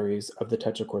external boundaries of the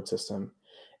tetrachord system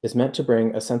is meant to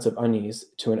bring a sense of unease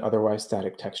to an otherwise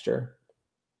static texture.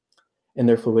 In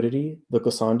their fluidity, the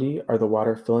glissandi are the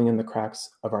water filling in the cracks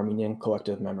of Armenian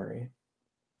collective memory.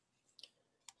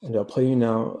 And I'll play you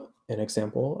now an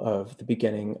example of the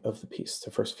beginning of the piece, the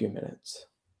first few minutes.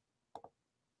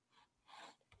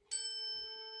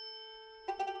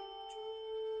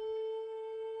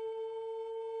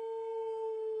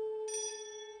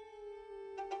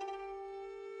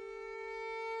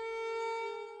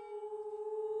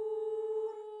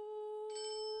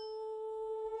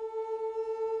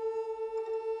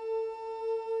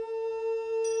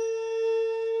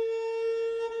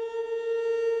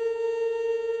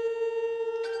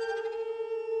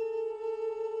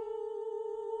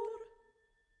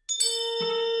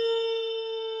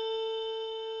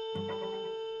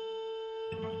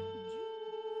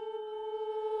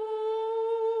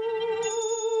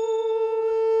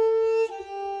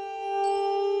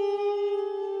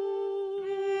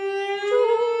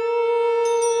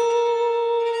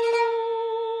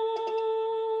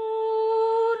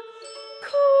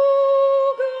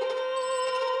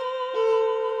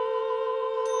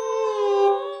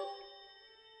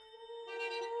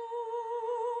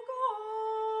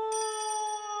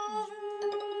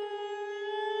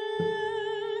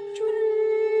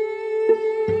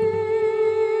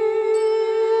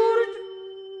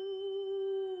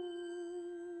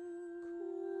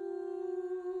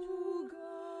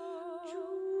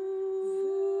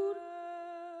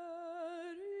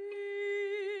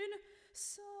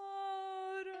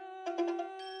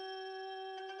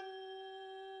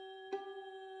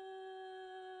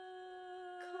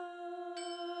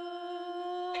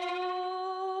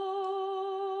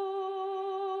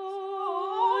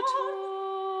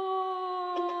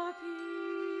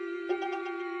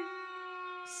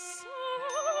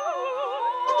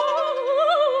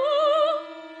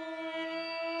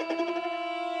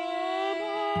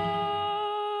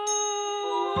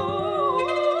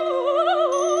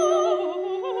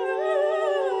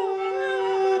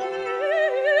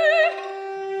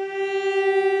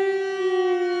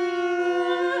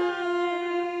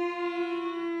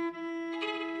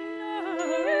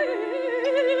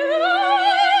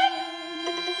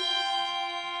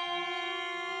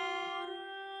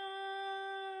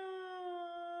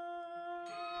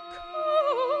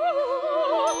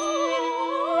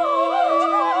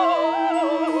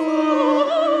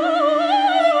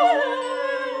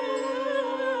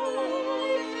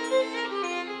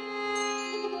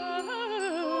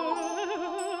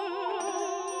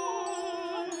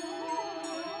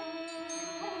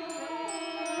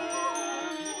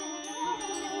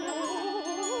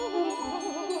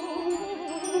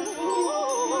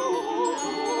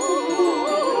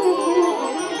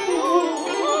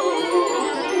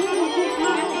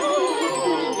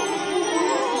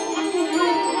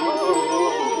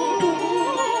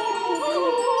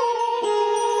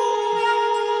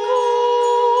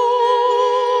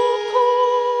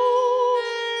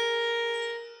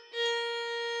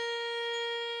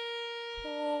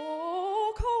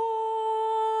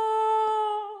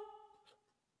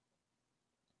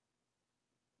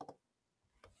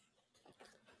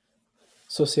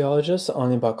 Sociologist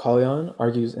Ani Bakalyan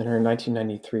argues in her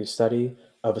 1993 study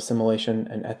of assimilation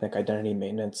and ethnic identity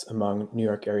maintenance among New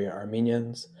York area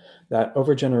Armenians that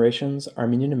over generations,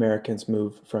 Armenian Americans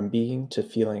move from being to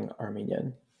feeling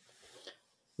Armenian.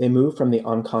 They move from the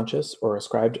unconscious or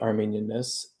ascribed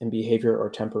Armenianness in behavior or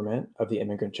temperament of the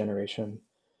immigrant generation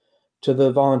to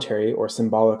the voluntary or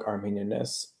symbolic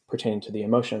Armenianness pertaining to the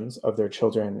emotions of their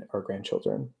children or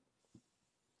grandchildren.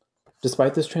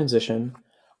 Despite this transition,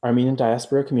 Armenian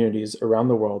diaspora communities around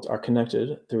the world are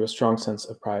connected through a strong sense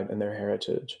of pride in their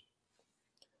heritage.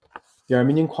 The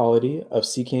Armenian quality of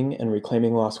seeking and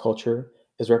reclaiming lost culture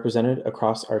is represented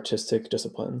across artistic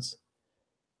disciplines.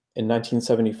 In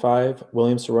 1975,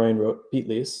 William Saroyan wrote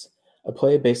Bitlis, a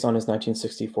play based on his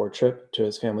 1964 trip to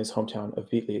his family's hometown of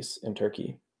Bitlis in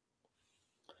Turkey.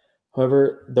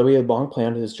 However, though he had long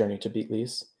planned his journey to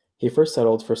Bitlis, he first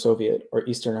settled for Soviet or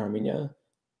Eastern Armenia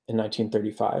in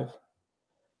 1935.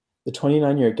 The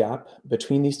 29-year gap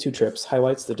between these two trips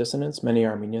highlights the dissonance many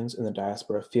Armenians in the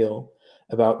diaspora feel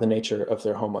about the nature of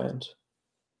their homeland.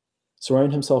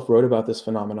 Saroyan himself wrote about this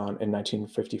phenomenon in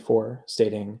 1954,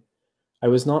 stating, "I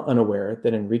was not unaware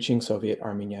that in reaching Soviet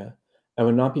Armenia, I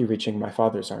would not be reaching my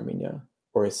father's Armenia,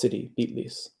 or his city,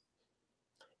 Bitlis.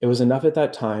 It was enough at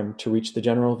that time to reach the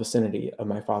general vicinity of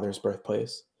my father's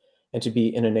birthplace, and to be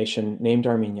in a nation named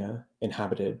Armenia,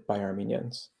 inhabited by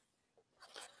Armenians."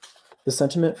 The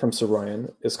sentiment from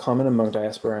Saroyan is common among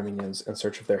diaspora Armenians in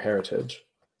search of their heritage.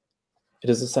 It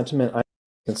is a sentiment I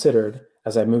considered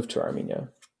as I moved to Armenia.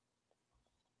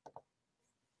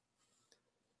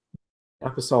 The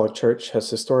Apostolic Church has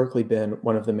historically been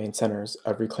one of the main centers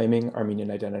of reclaiming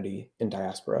Armenian identity in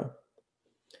diaspora.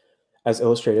 As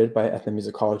illustrated by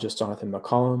ethnomusicologist Jonathan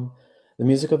McCollum, the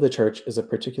music of the church is a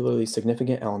particularly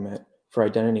significant element for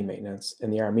identity maintenance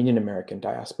in the Armenian American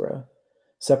diaspora,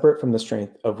 separate from the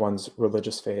strength of one's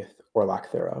religious faith or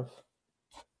lack thereof.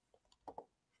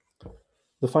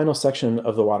 The final section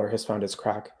of The Water Has Found Its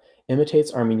Crack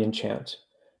imitates Armenian chant,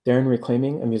 therein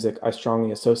reclaiming a music I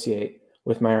strongly associate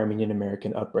with my Armenian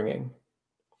American upbringing.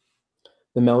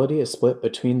 The melody is split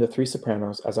between the three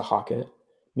sopranos as a hocket,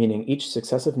 meaning each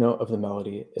successive note of the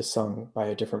melody is sung by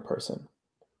a different person.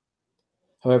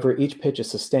 However, each pitch is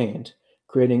sustained,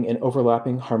 creating an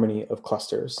overlapping harmony of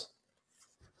clusters.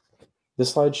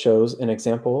 This slide shows an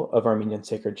example of Armenian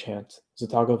sacred chant,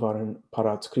 Ztagavaran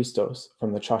Parats Christos,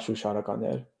 from the Chashu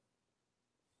Sharaganer.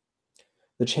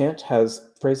 The chant has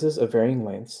phrases of varying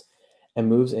lengths and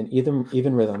moves in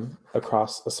even rhythm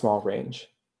across a small range.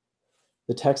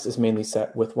 The text is mainly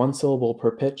set with one syllable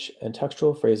per pitch, and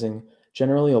textual phrasing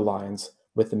generally aligns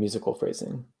with the musical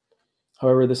phrasing.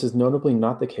 However, this is notably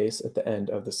not the case at the end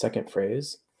of the second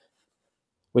phrase,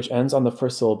 which ends on the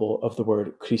first syllable of the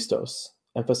word Christos,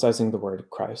 emphasizing the word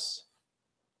Christ.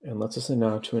 And let's listen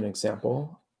now to an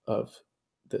example of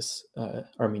this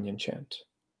Armenian chant.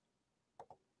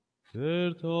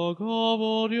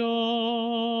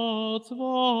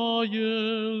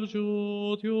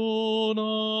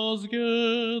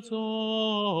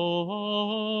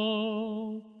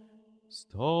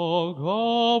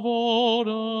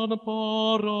 Stagavoran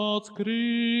parats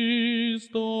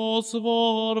Christos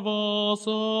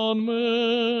varvasan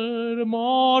mer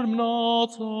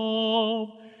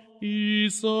marmnatsav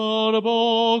Isar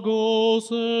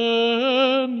bagosen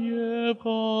yev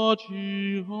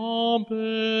chachi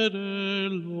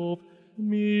hamperelov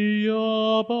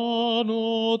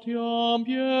miyabanot yam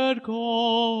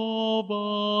yerkov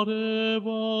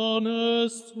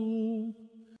barevanesu.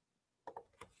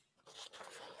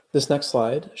 This next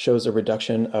slide shows a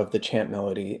reduction of the chant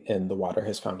melody in The Water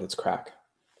Has Found Its Crack.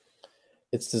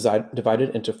 It's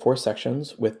divided into 4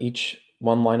 sections, with each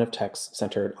one line of text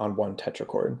centered on one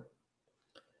tetrachord.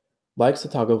 Like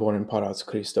Ztagavoran Parats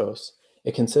Christos,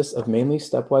 it consists of mainly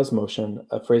stepwise motion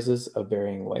of phrases of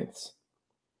varying lengths.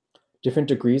 Different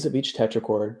degrees of each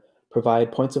tetrachord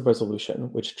provide points of resolution,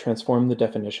 which transform the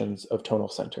definitions of tonal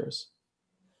centers.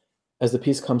 As the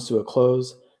piece comes to a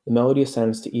close, the melody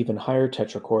ascends to even higher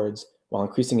tetrachords while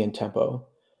increasing in tempo,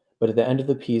 but at the end of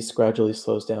the piece gradually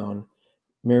slows down,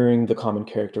 mirroring the common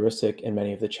characteristic in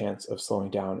many of the chants of slowing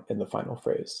down in the final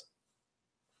phrase.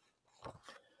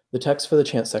 The text for the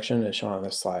chant section is shown on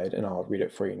this slide, and I'll read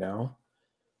it for you now.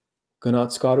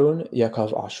 Gnats garun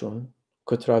yakav ashun,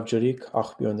 kutrav jurik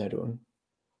achbionerun.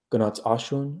 Gnats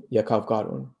ashun yakav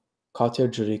garun, kater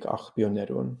jurik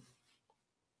achbionerun.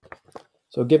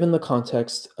 So given the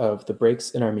context of the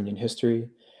breaks in Armenian history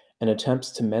and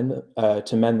attempts to mend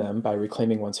them by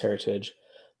reclaiming one's heritage,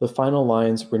 the final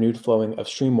lines, renewed flowing of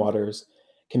stream waters,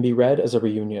 can be read as a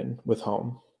reunion with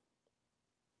home.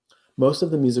 Most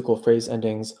of the musical phrase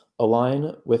endings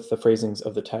align with the phrasings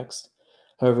of the text,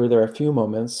 However, there are a few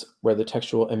moments where the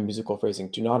textual and musical phrasing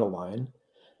do not align,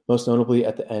 most notably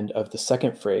at the end of the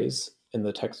second phrase in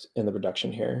the text in the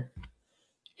reduction here.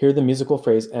 Here, the musical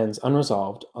phrase ends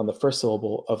unresolved on the first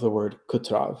syllable of the word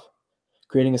kutrav,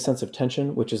 creating a sense of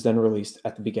tension, which is then released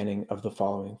at the beginning of the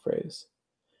following phrase.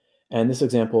 And this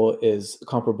example is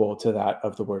comparable to that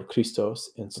of the word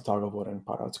Christos in Sotavoren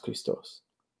Parats Christos.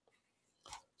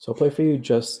 So I'll play for you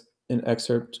just an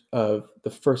excerpt of the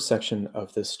first section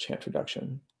of this chant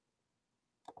reduction.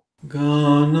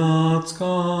 Ganats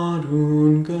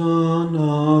karun,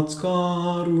 ganats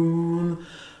karun,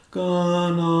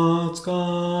 ganats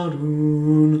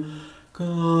karun,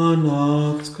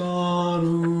 ganats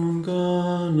karun,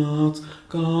 ganats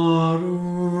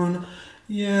karun,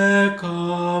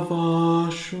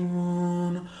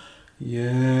 yekavashun,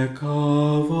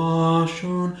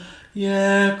 yekavashun,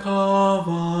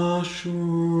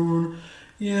 yekavashun,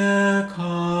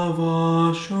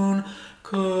 yekavashun,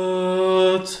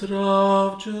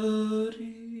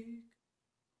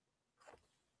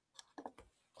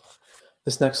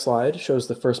 This next slide shows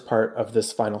the first part of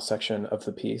this final section of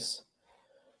the piece.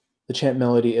 The chant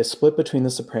melody is split between the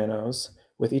sopranos,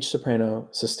 with each soprano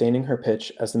sustaining her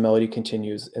pitch as the melody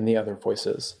continues in the other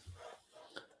voices.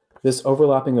 This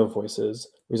overlapping of voices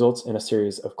results in a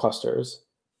series of clusters.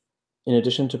 In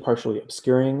addition to partially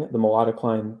obscuring the melodic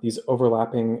line, these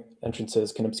overlapping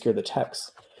entrances can obscure the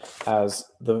text, as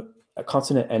the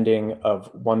consonant ending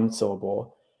of one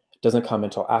syllable doesn't come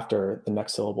until after the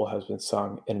next syllable has been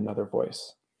sung in another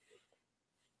voice.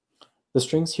 The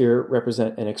strings here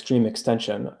represent an extreme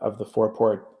extension of the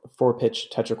four-pitch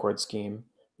tetrachord scheme,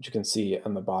 which you can see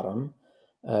on the bottom,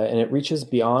 and it reaches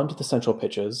beyond the central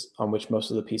pitches on which most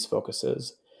of the piece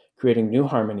focuses, creating new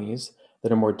harmonies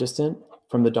that are more distant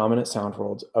from the dominant sound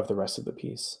world of the rest of the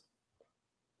piece.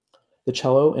 The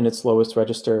cello in its lowest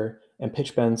register and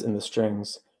pitch bends in the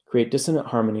strings create dissonant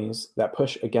harmonies that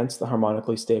push against the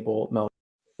harmonically stable melody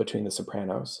between the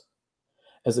sopranos.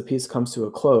 As the piece comes to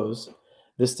a close,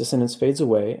 this dissonance fades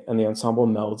away and the ensemble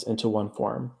melds into one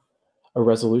form, a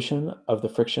resolution of the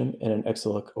friction in an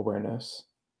exilic awareness.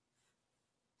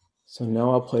 So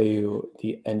now I'll play you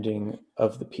the ending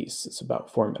of the piece. It's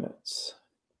about 4 minutes.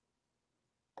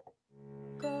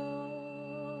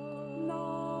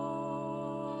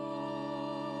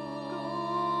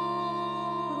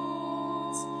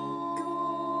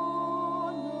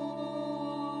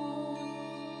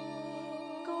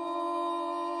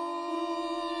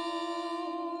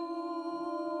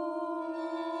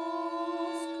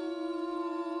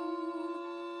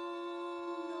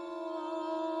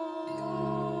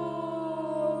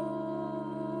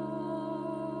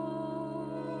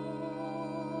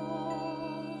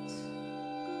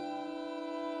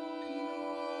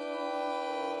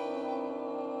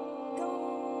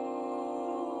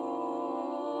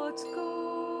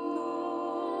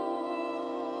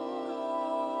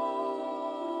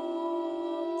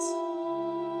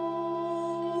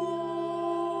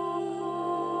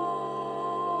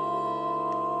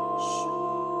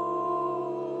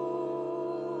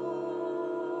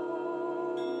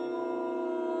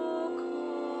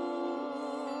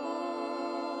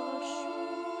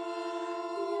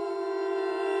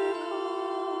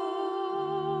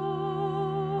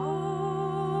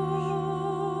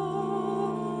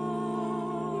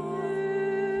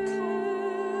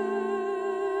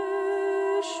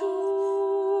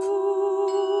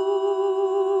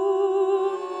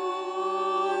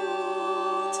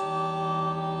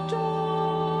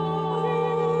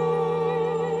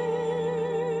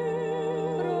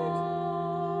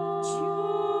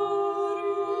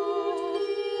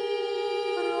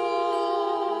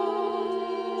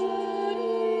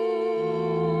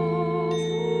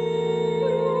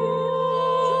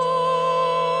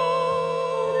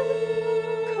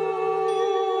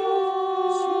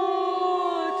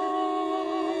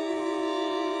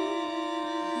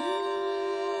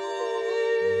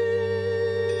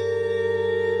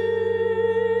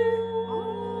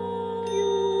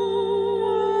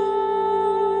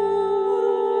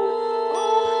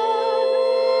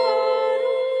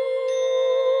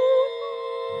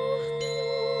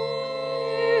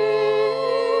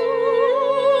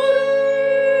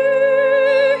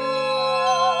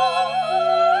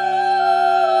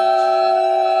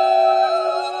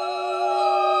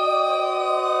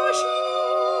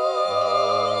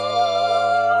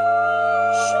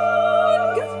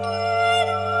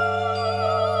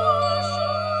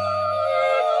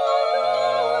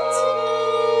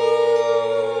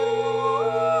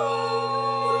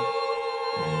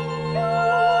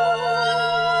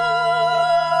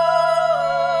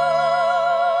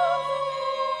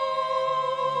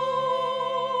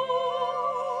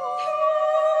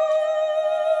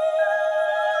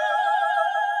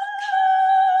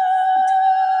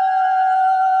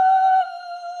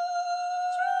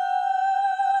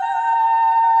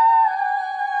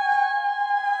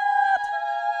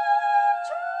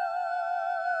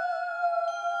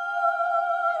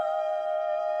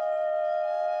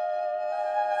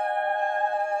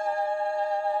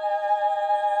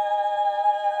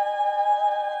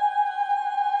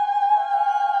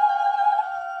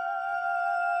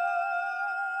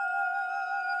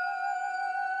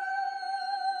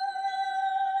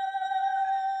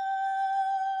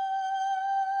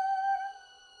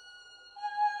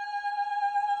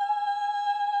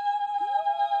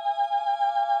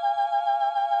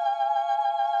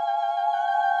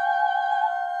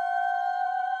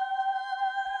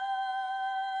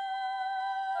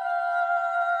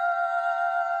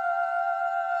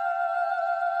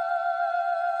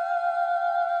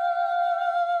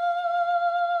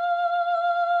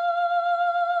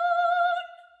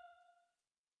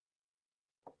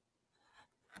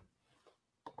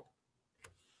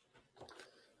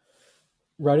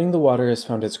 Riding the water has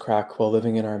found its crack while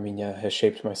living in Armenia has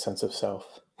shaped my sense of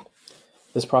self.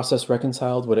 This process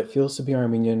reconciled what it feels to be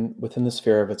Armenian within the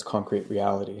sphere of its concrete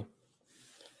reality.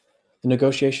 The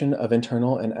negotiation of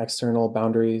internal and external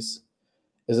boundaries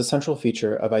is a central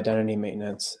feature of identity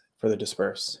maintenance for the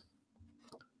dispersed.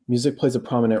 Music plays a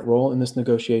prominent role in this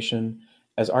negotiation,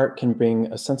 as art can bring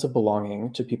a sense of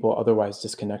belonging to people otherwise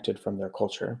disconnected from their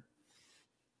culture.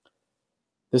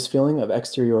 This feeling of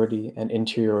exteriority and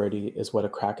interiority is what a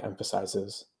crack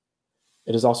emphasizes.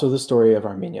 It is also the story of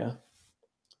Armenia,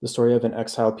 the story of an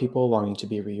exiled people longing to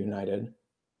be reunited,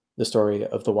 the story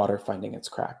of the water finding its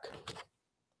crack.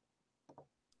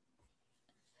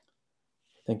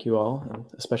 Thank you all, and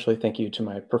especially thank you to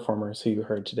my performers who you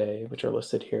heard today, which are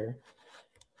listed here.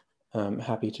 I'm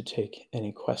happy to take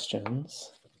any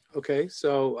questions. Okay,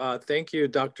 so thank you,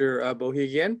 Dr.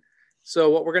 Bohigian.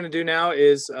 So what we're going to do now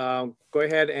is go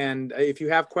ahead and if you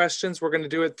have questions, we're going to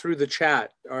do it through the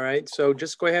chat. All right, so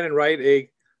just go ahead and write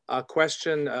a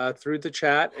question through the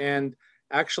chat. And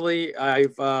actually,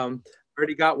 I've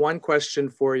already got one question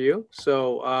for you.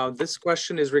 So this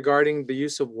question is regarding the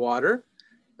use of water.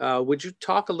 Would you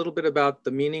talk a little bit about the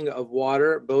meaning of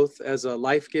water, both as a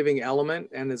life-giving element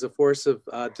and as a force of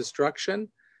destruction?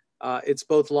 It's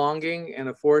both longing and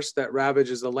a force that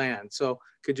ravages the land. So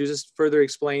could you just further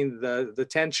explain the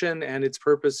tension and its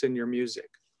purpose in your music?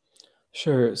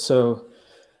 Sure. So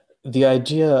the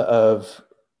idea of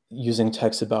using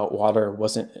text about water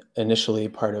wasn't initially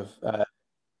part of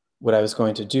what I was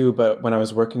going to do, but when I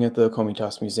was working at the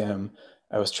Komitas Museum,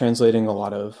 I was translating a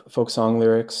lot of folk song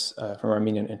lyrics from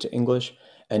Armenian into English,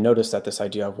 and noticed that this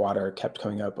idea of water kept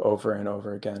coming up over and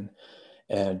over again.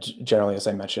 And generally, as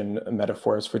I mentioned,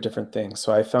 metaphors for different things.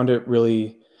 So I found it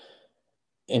really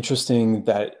interesting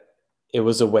that it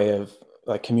was a way of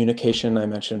like communication. I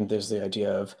mentioned there's the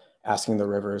idea of asking the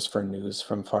rivers for news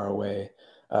from far away.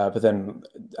 But then,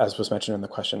 as was mentioned in the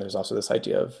question, there's also this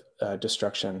idea of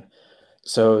destruction.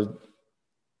 So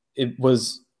it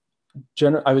was,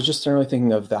 I was just generally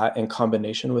thinking of that in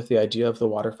combination with the idea of the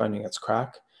water finding its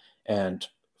crack and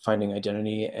finding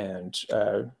identity and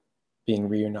being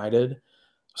reunited.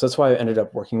 So that's why I ended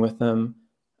up working with them.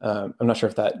 I'm not sure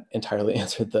if that entirely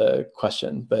answered the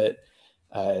question, but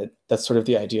that's sort of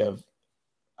the idea of,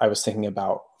 I was thinking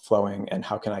about flowing and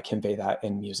how can I convey that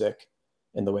in music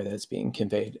in the way that it's being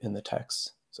conveyed in the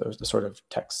text. So it was the sort of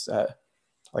text,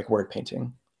 like word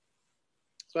painting.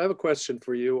 So I have a question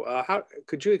for you.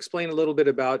 Could you explain a little bit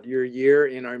about your year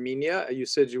in Armenia? You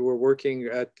said you were working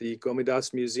at the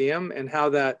Komitas Museum and how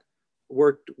that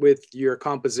worked with your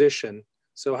composition.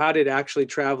 So how did actually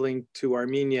traveling to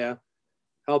Armenia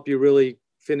help you really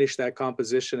finish that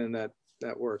composition and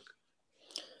that work?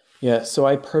 Yeah, so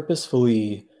I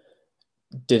purposefully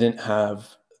didn't have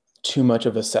too much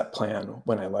of a set plan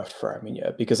when I left for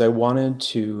Armenia because I wanted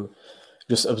to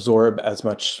just absorb as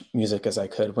much music as I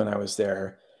could when I was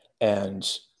there and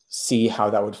see how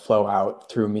that would flow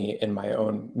out through me in my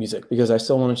own music, because I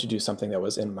still wanted to do something that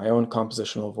was in my own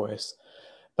compositional voice,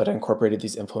 but I incorporated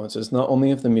these influences, not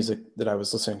only of the music that I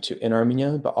was listening to in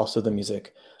Armenia, but also the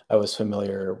music I was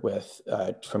familiar with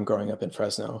from growing up in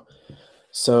Fresno.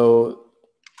 So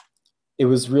it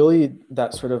was really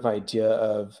that sort of idea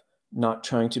of not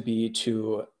trying to be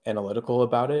too analytical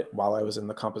about it while I was in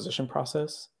the composition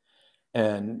process,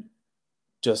 and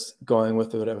just going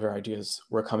with whatever ideas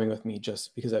were coming with me,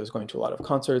 just because I was going to a lot of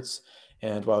concerts.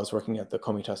 And while I was working at the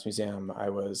Komitas Museum, I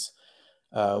was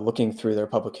looking through their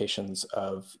publications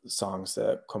of songs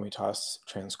that Komitas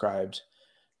transcribed.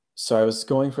 So I was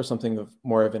going for something of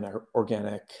more of an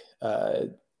organic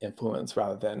influence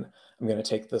rather than I'm going to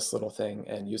take this little thing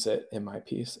and use it in my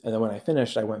piece. And then when I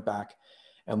finished, I went back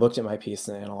and looked at my piece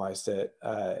and analyzed it.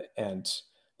 And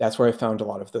that's where I found a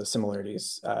lot of the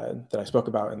similarities that I spoke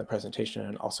about in the presentation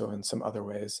and also in some other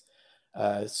ways.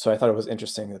 So I thought it was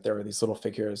interesting that there were these little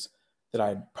figures that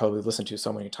I'd probably listened to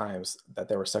so many times that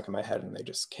they were stuck in my head and they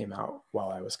just came out while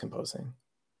I was composing.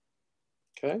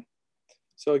 Okay.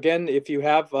 So again, if you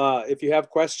have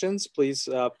questions, please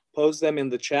pose them in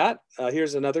the chat.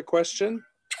 Here's another question.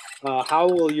 How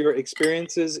will your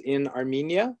experiences in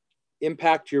Armenia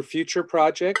impact your future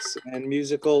projects and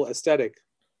musical aesthetic?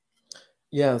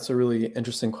 Yeah, it's a really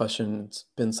interesting question. It's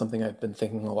been something I've been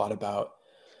thinking a lot about.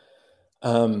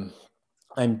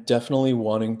 I'm definitely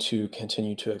wanting to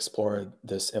continue to explore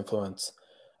this influence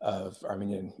of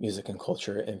Armenian music and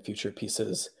culture in future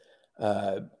pieces.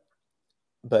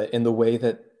 But in the way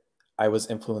that I was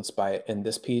influenced by it in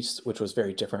this piece, which was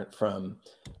very different from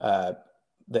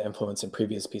the influence in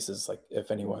previous pieces. Like if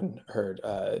anyone heard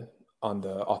on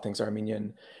the All Things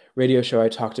Armenian radio show, I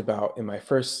talked about in my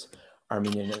first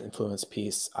Armenian influence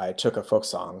piece, I took a folk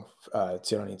song,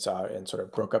 Tsironitsa, and sort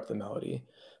of broke up the melody.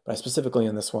 But I specifically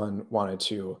in this one wanted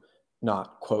to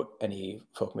not quote any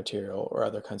folk material or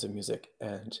other kinds of music.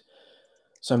 And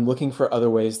so I'm looking for other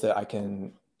ways that I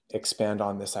can expand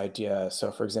on this idea.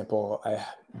 So for example, I'm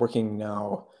working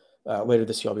now, later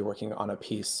this year, I'll be working on a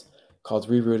piece called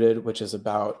Rerooted, which is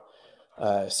about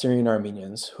Syrian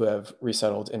Armenians who have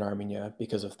resettled in Armenia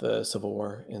because of the civil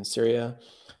war in Syria.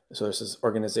 So there's this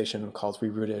organization called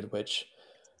Rerooted, which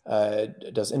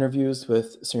does interviews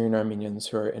with Syrian Armenians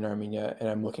who are in Armenia, and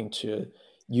I'm looking to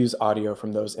use audio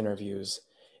from those interviews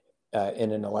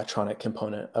in an electronic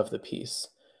component of the piece,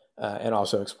 and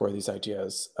also explore these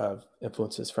ideas of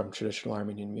influences from traditional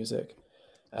Armenian music.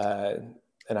 And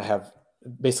I have,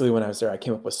 basically when I was there, I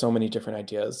came up with so many different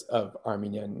ideas of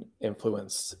Armenian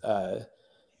influence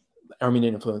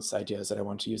ideas that I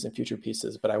want to use in future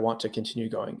pieces, but I want to continue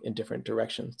going in different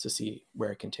directions to see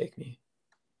where it can take me.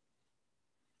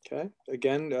 Okay,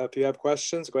 again, if you have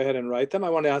questions, go ahead and write them. I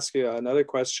want to ask you another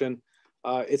question.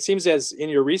 It seems as in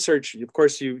your research, of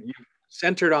course, you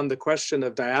centered on the question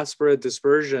of diaspora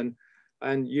dispersion,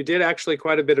 and you did actually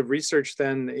quite a bit of research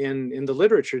then in the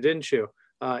literature, didn't you?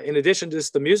 In addition to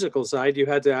just the musical side, you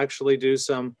had to actually do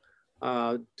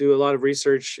a lot of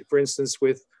research, for instance,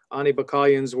 with Ani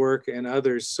Bakalyan's work and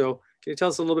others. So can you tell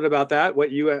us a little bit about that,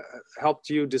 what you helped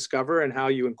you discover and how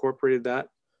you incorporated that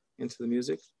into the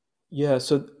music? Yeah,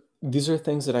 so these are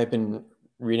things that I've been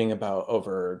reading about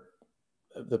over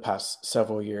the past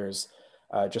several years,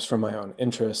 just from my own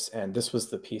interests, and this was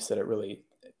the piece that it really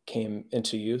came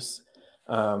into use.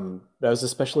 But I was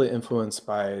especially influenced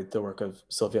by the work of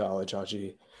Sylvia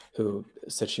Alajaji, who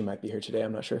said she might be here today.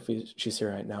 I'm not sure if she's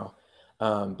here right now,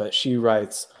 but she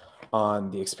writes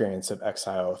on the experience of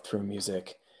exile through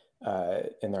music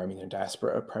in the Armenian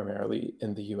diaspora, primarily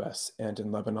in the US and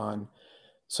in Lebanon.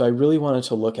 So I really wanted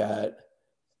to look at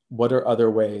what are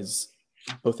other ways,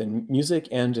 both in music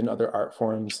and in other art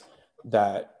forms,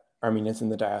 that Armenians in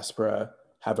the diaspora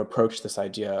have approached this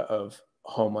idea of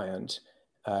homeland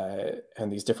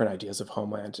and these different ideas of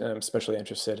homeland. And I'm especially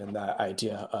interested in that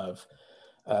idea of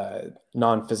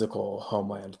non-physical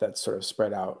homeland that's sort of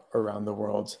spread out around the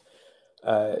world.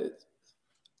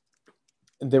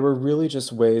 There were really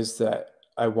just ways that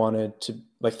I wanted to,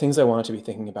 like things I wanted to be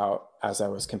thinking about as I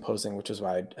was composing, which is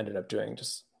why I ended up doing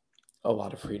just a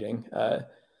lot of reading.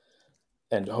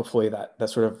 And hopefully that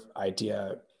sort of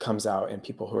idea comes out in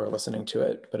people who are listening to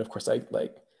it. But of course, I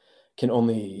can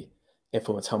only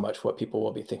influence how much what people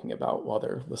will be thinking about while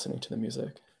they're listening to the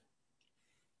music.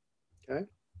 Okay.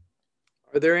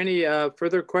 Are there any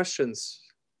further questions?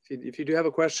 If you do have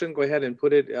a question, go ahead and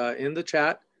put it in the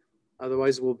chat.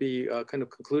 Otherwise, we'll be kind of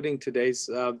concluding today's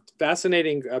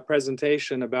fascinating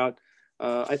presentation about,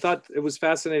 I thought it was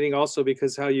fascinating also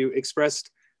because how you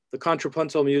expressed the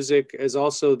contrapuntal music as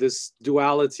also this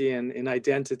duality in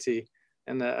identity.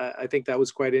 And I think that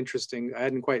was quite interesting. I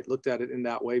hadn't quite looked at it in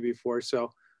that way before.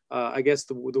 So I guess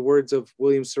the words of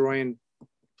William Saroyan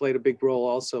played a big role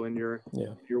also in your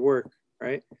work,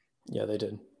 right? Yeah, they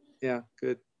did. Yeah,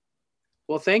 good.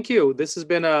 Well, thank you. This has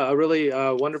been a really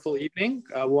wonderful evening.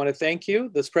 We want to thank you.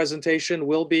 This presentation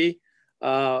will be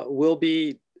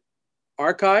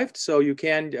archived, so you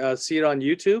can see it on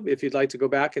YouTube if you'd like to go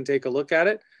back and take a look at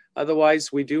it.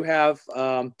 Otherwise, we do have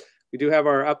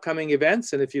our upcoming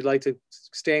events, and if you'd like to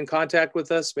stay in contact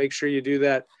with us, make sure you do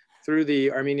that through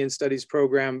the Armenian Studies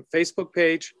Program Facebook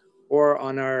page or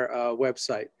on our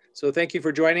website. So thank you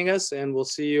for joining us, and we'll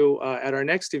see you at our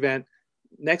next event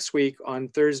next week on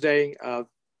Thursday,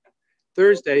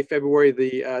 February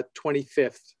the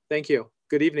 25th. Thank you.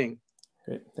 Good evening.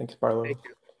 Great. Thanks, Barlow. Thank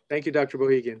you. Thank you, Dr.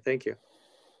 Bohigian. Thank you.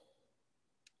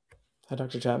 Hi,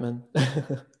 Dr. Chapman.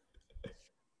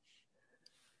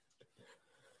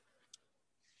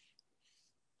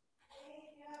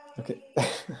 Okay.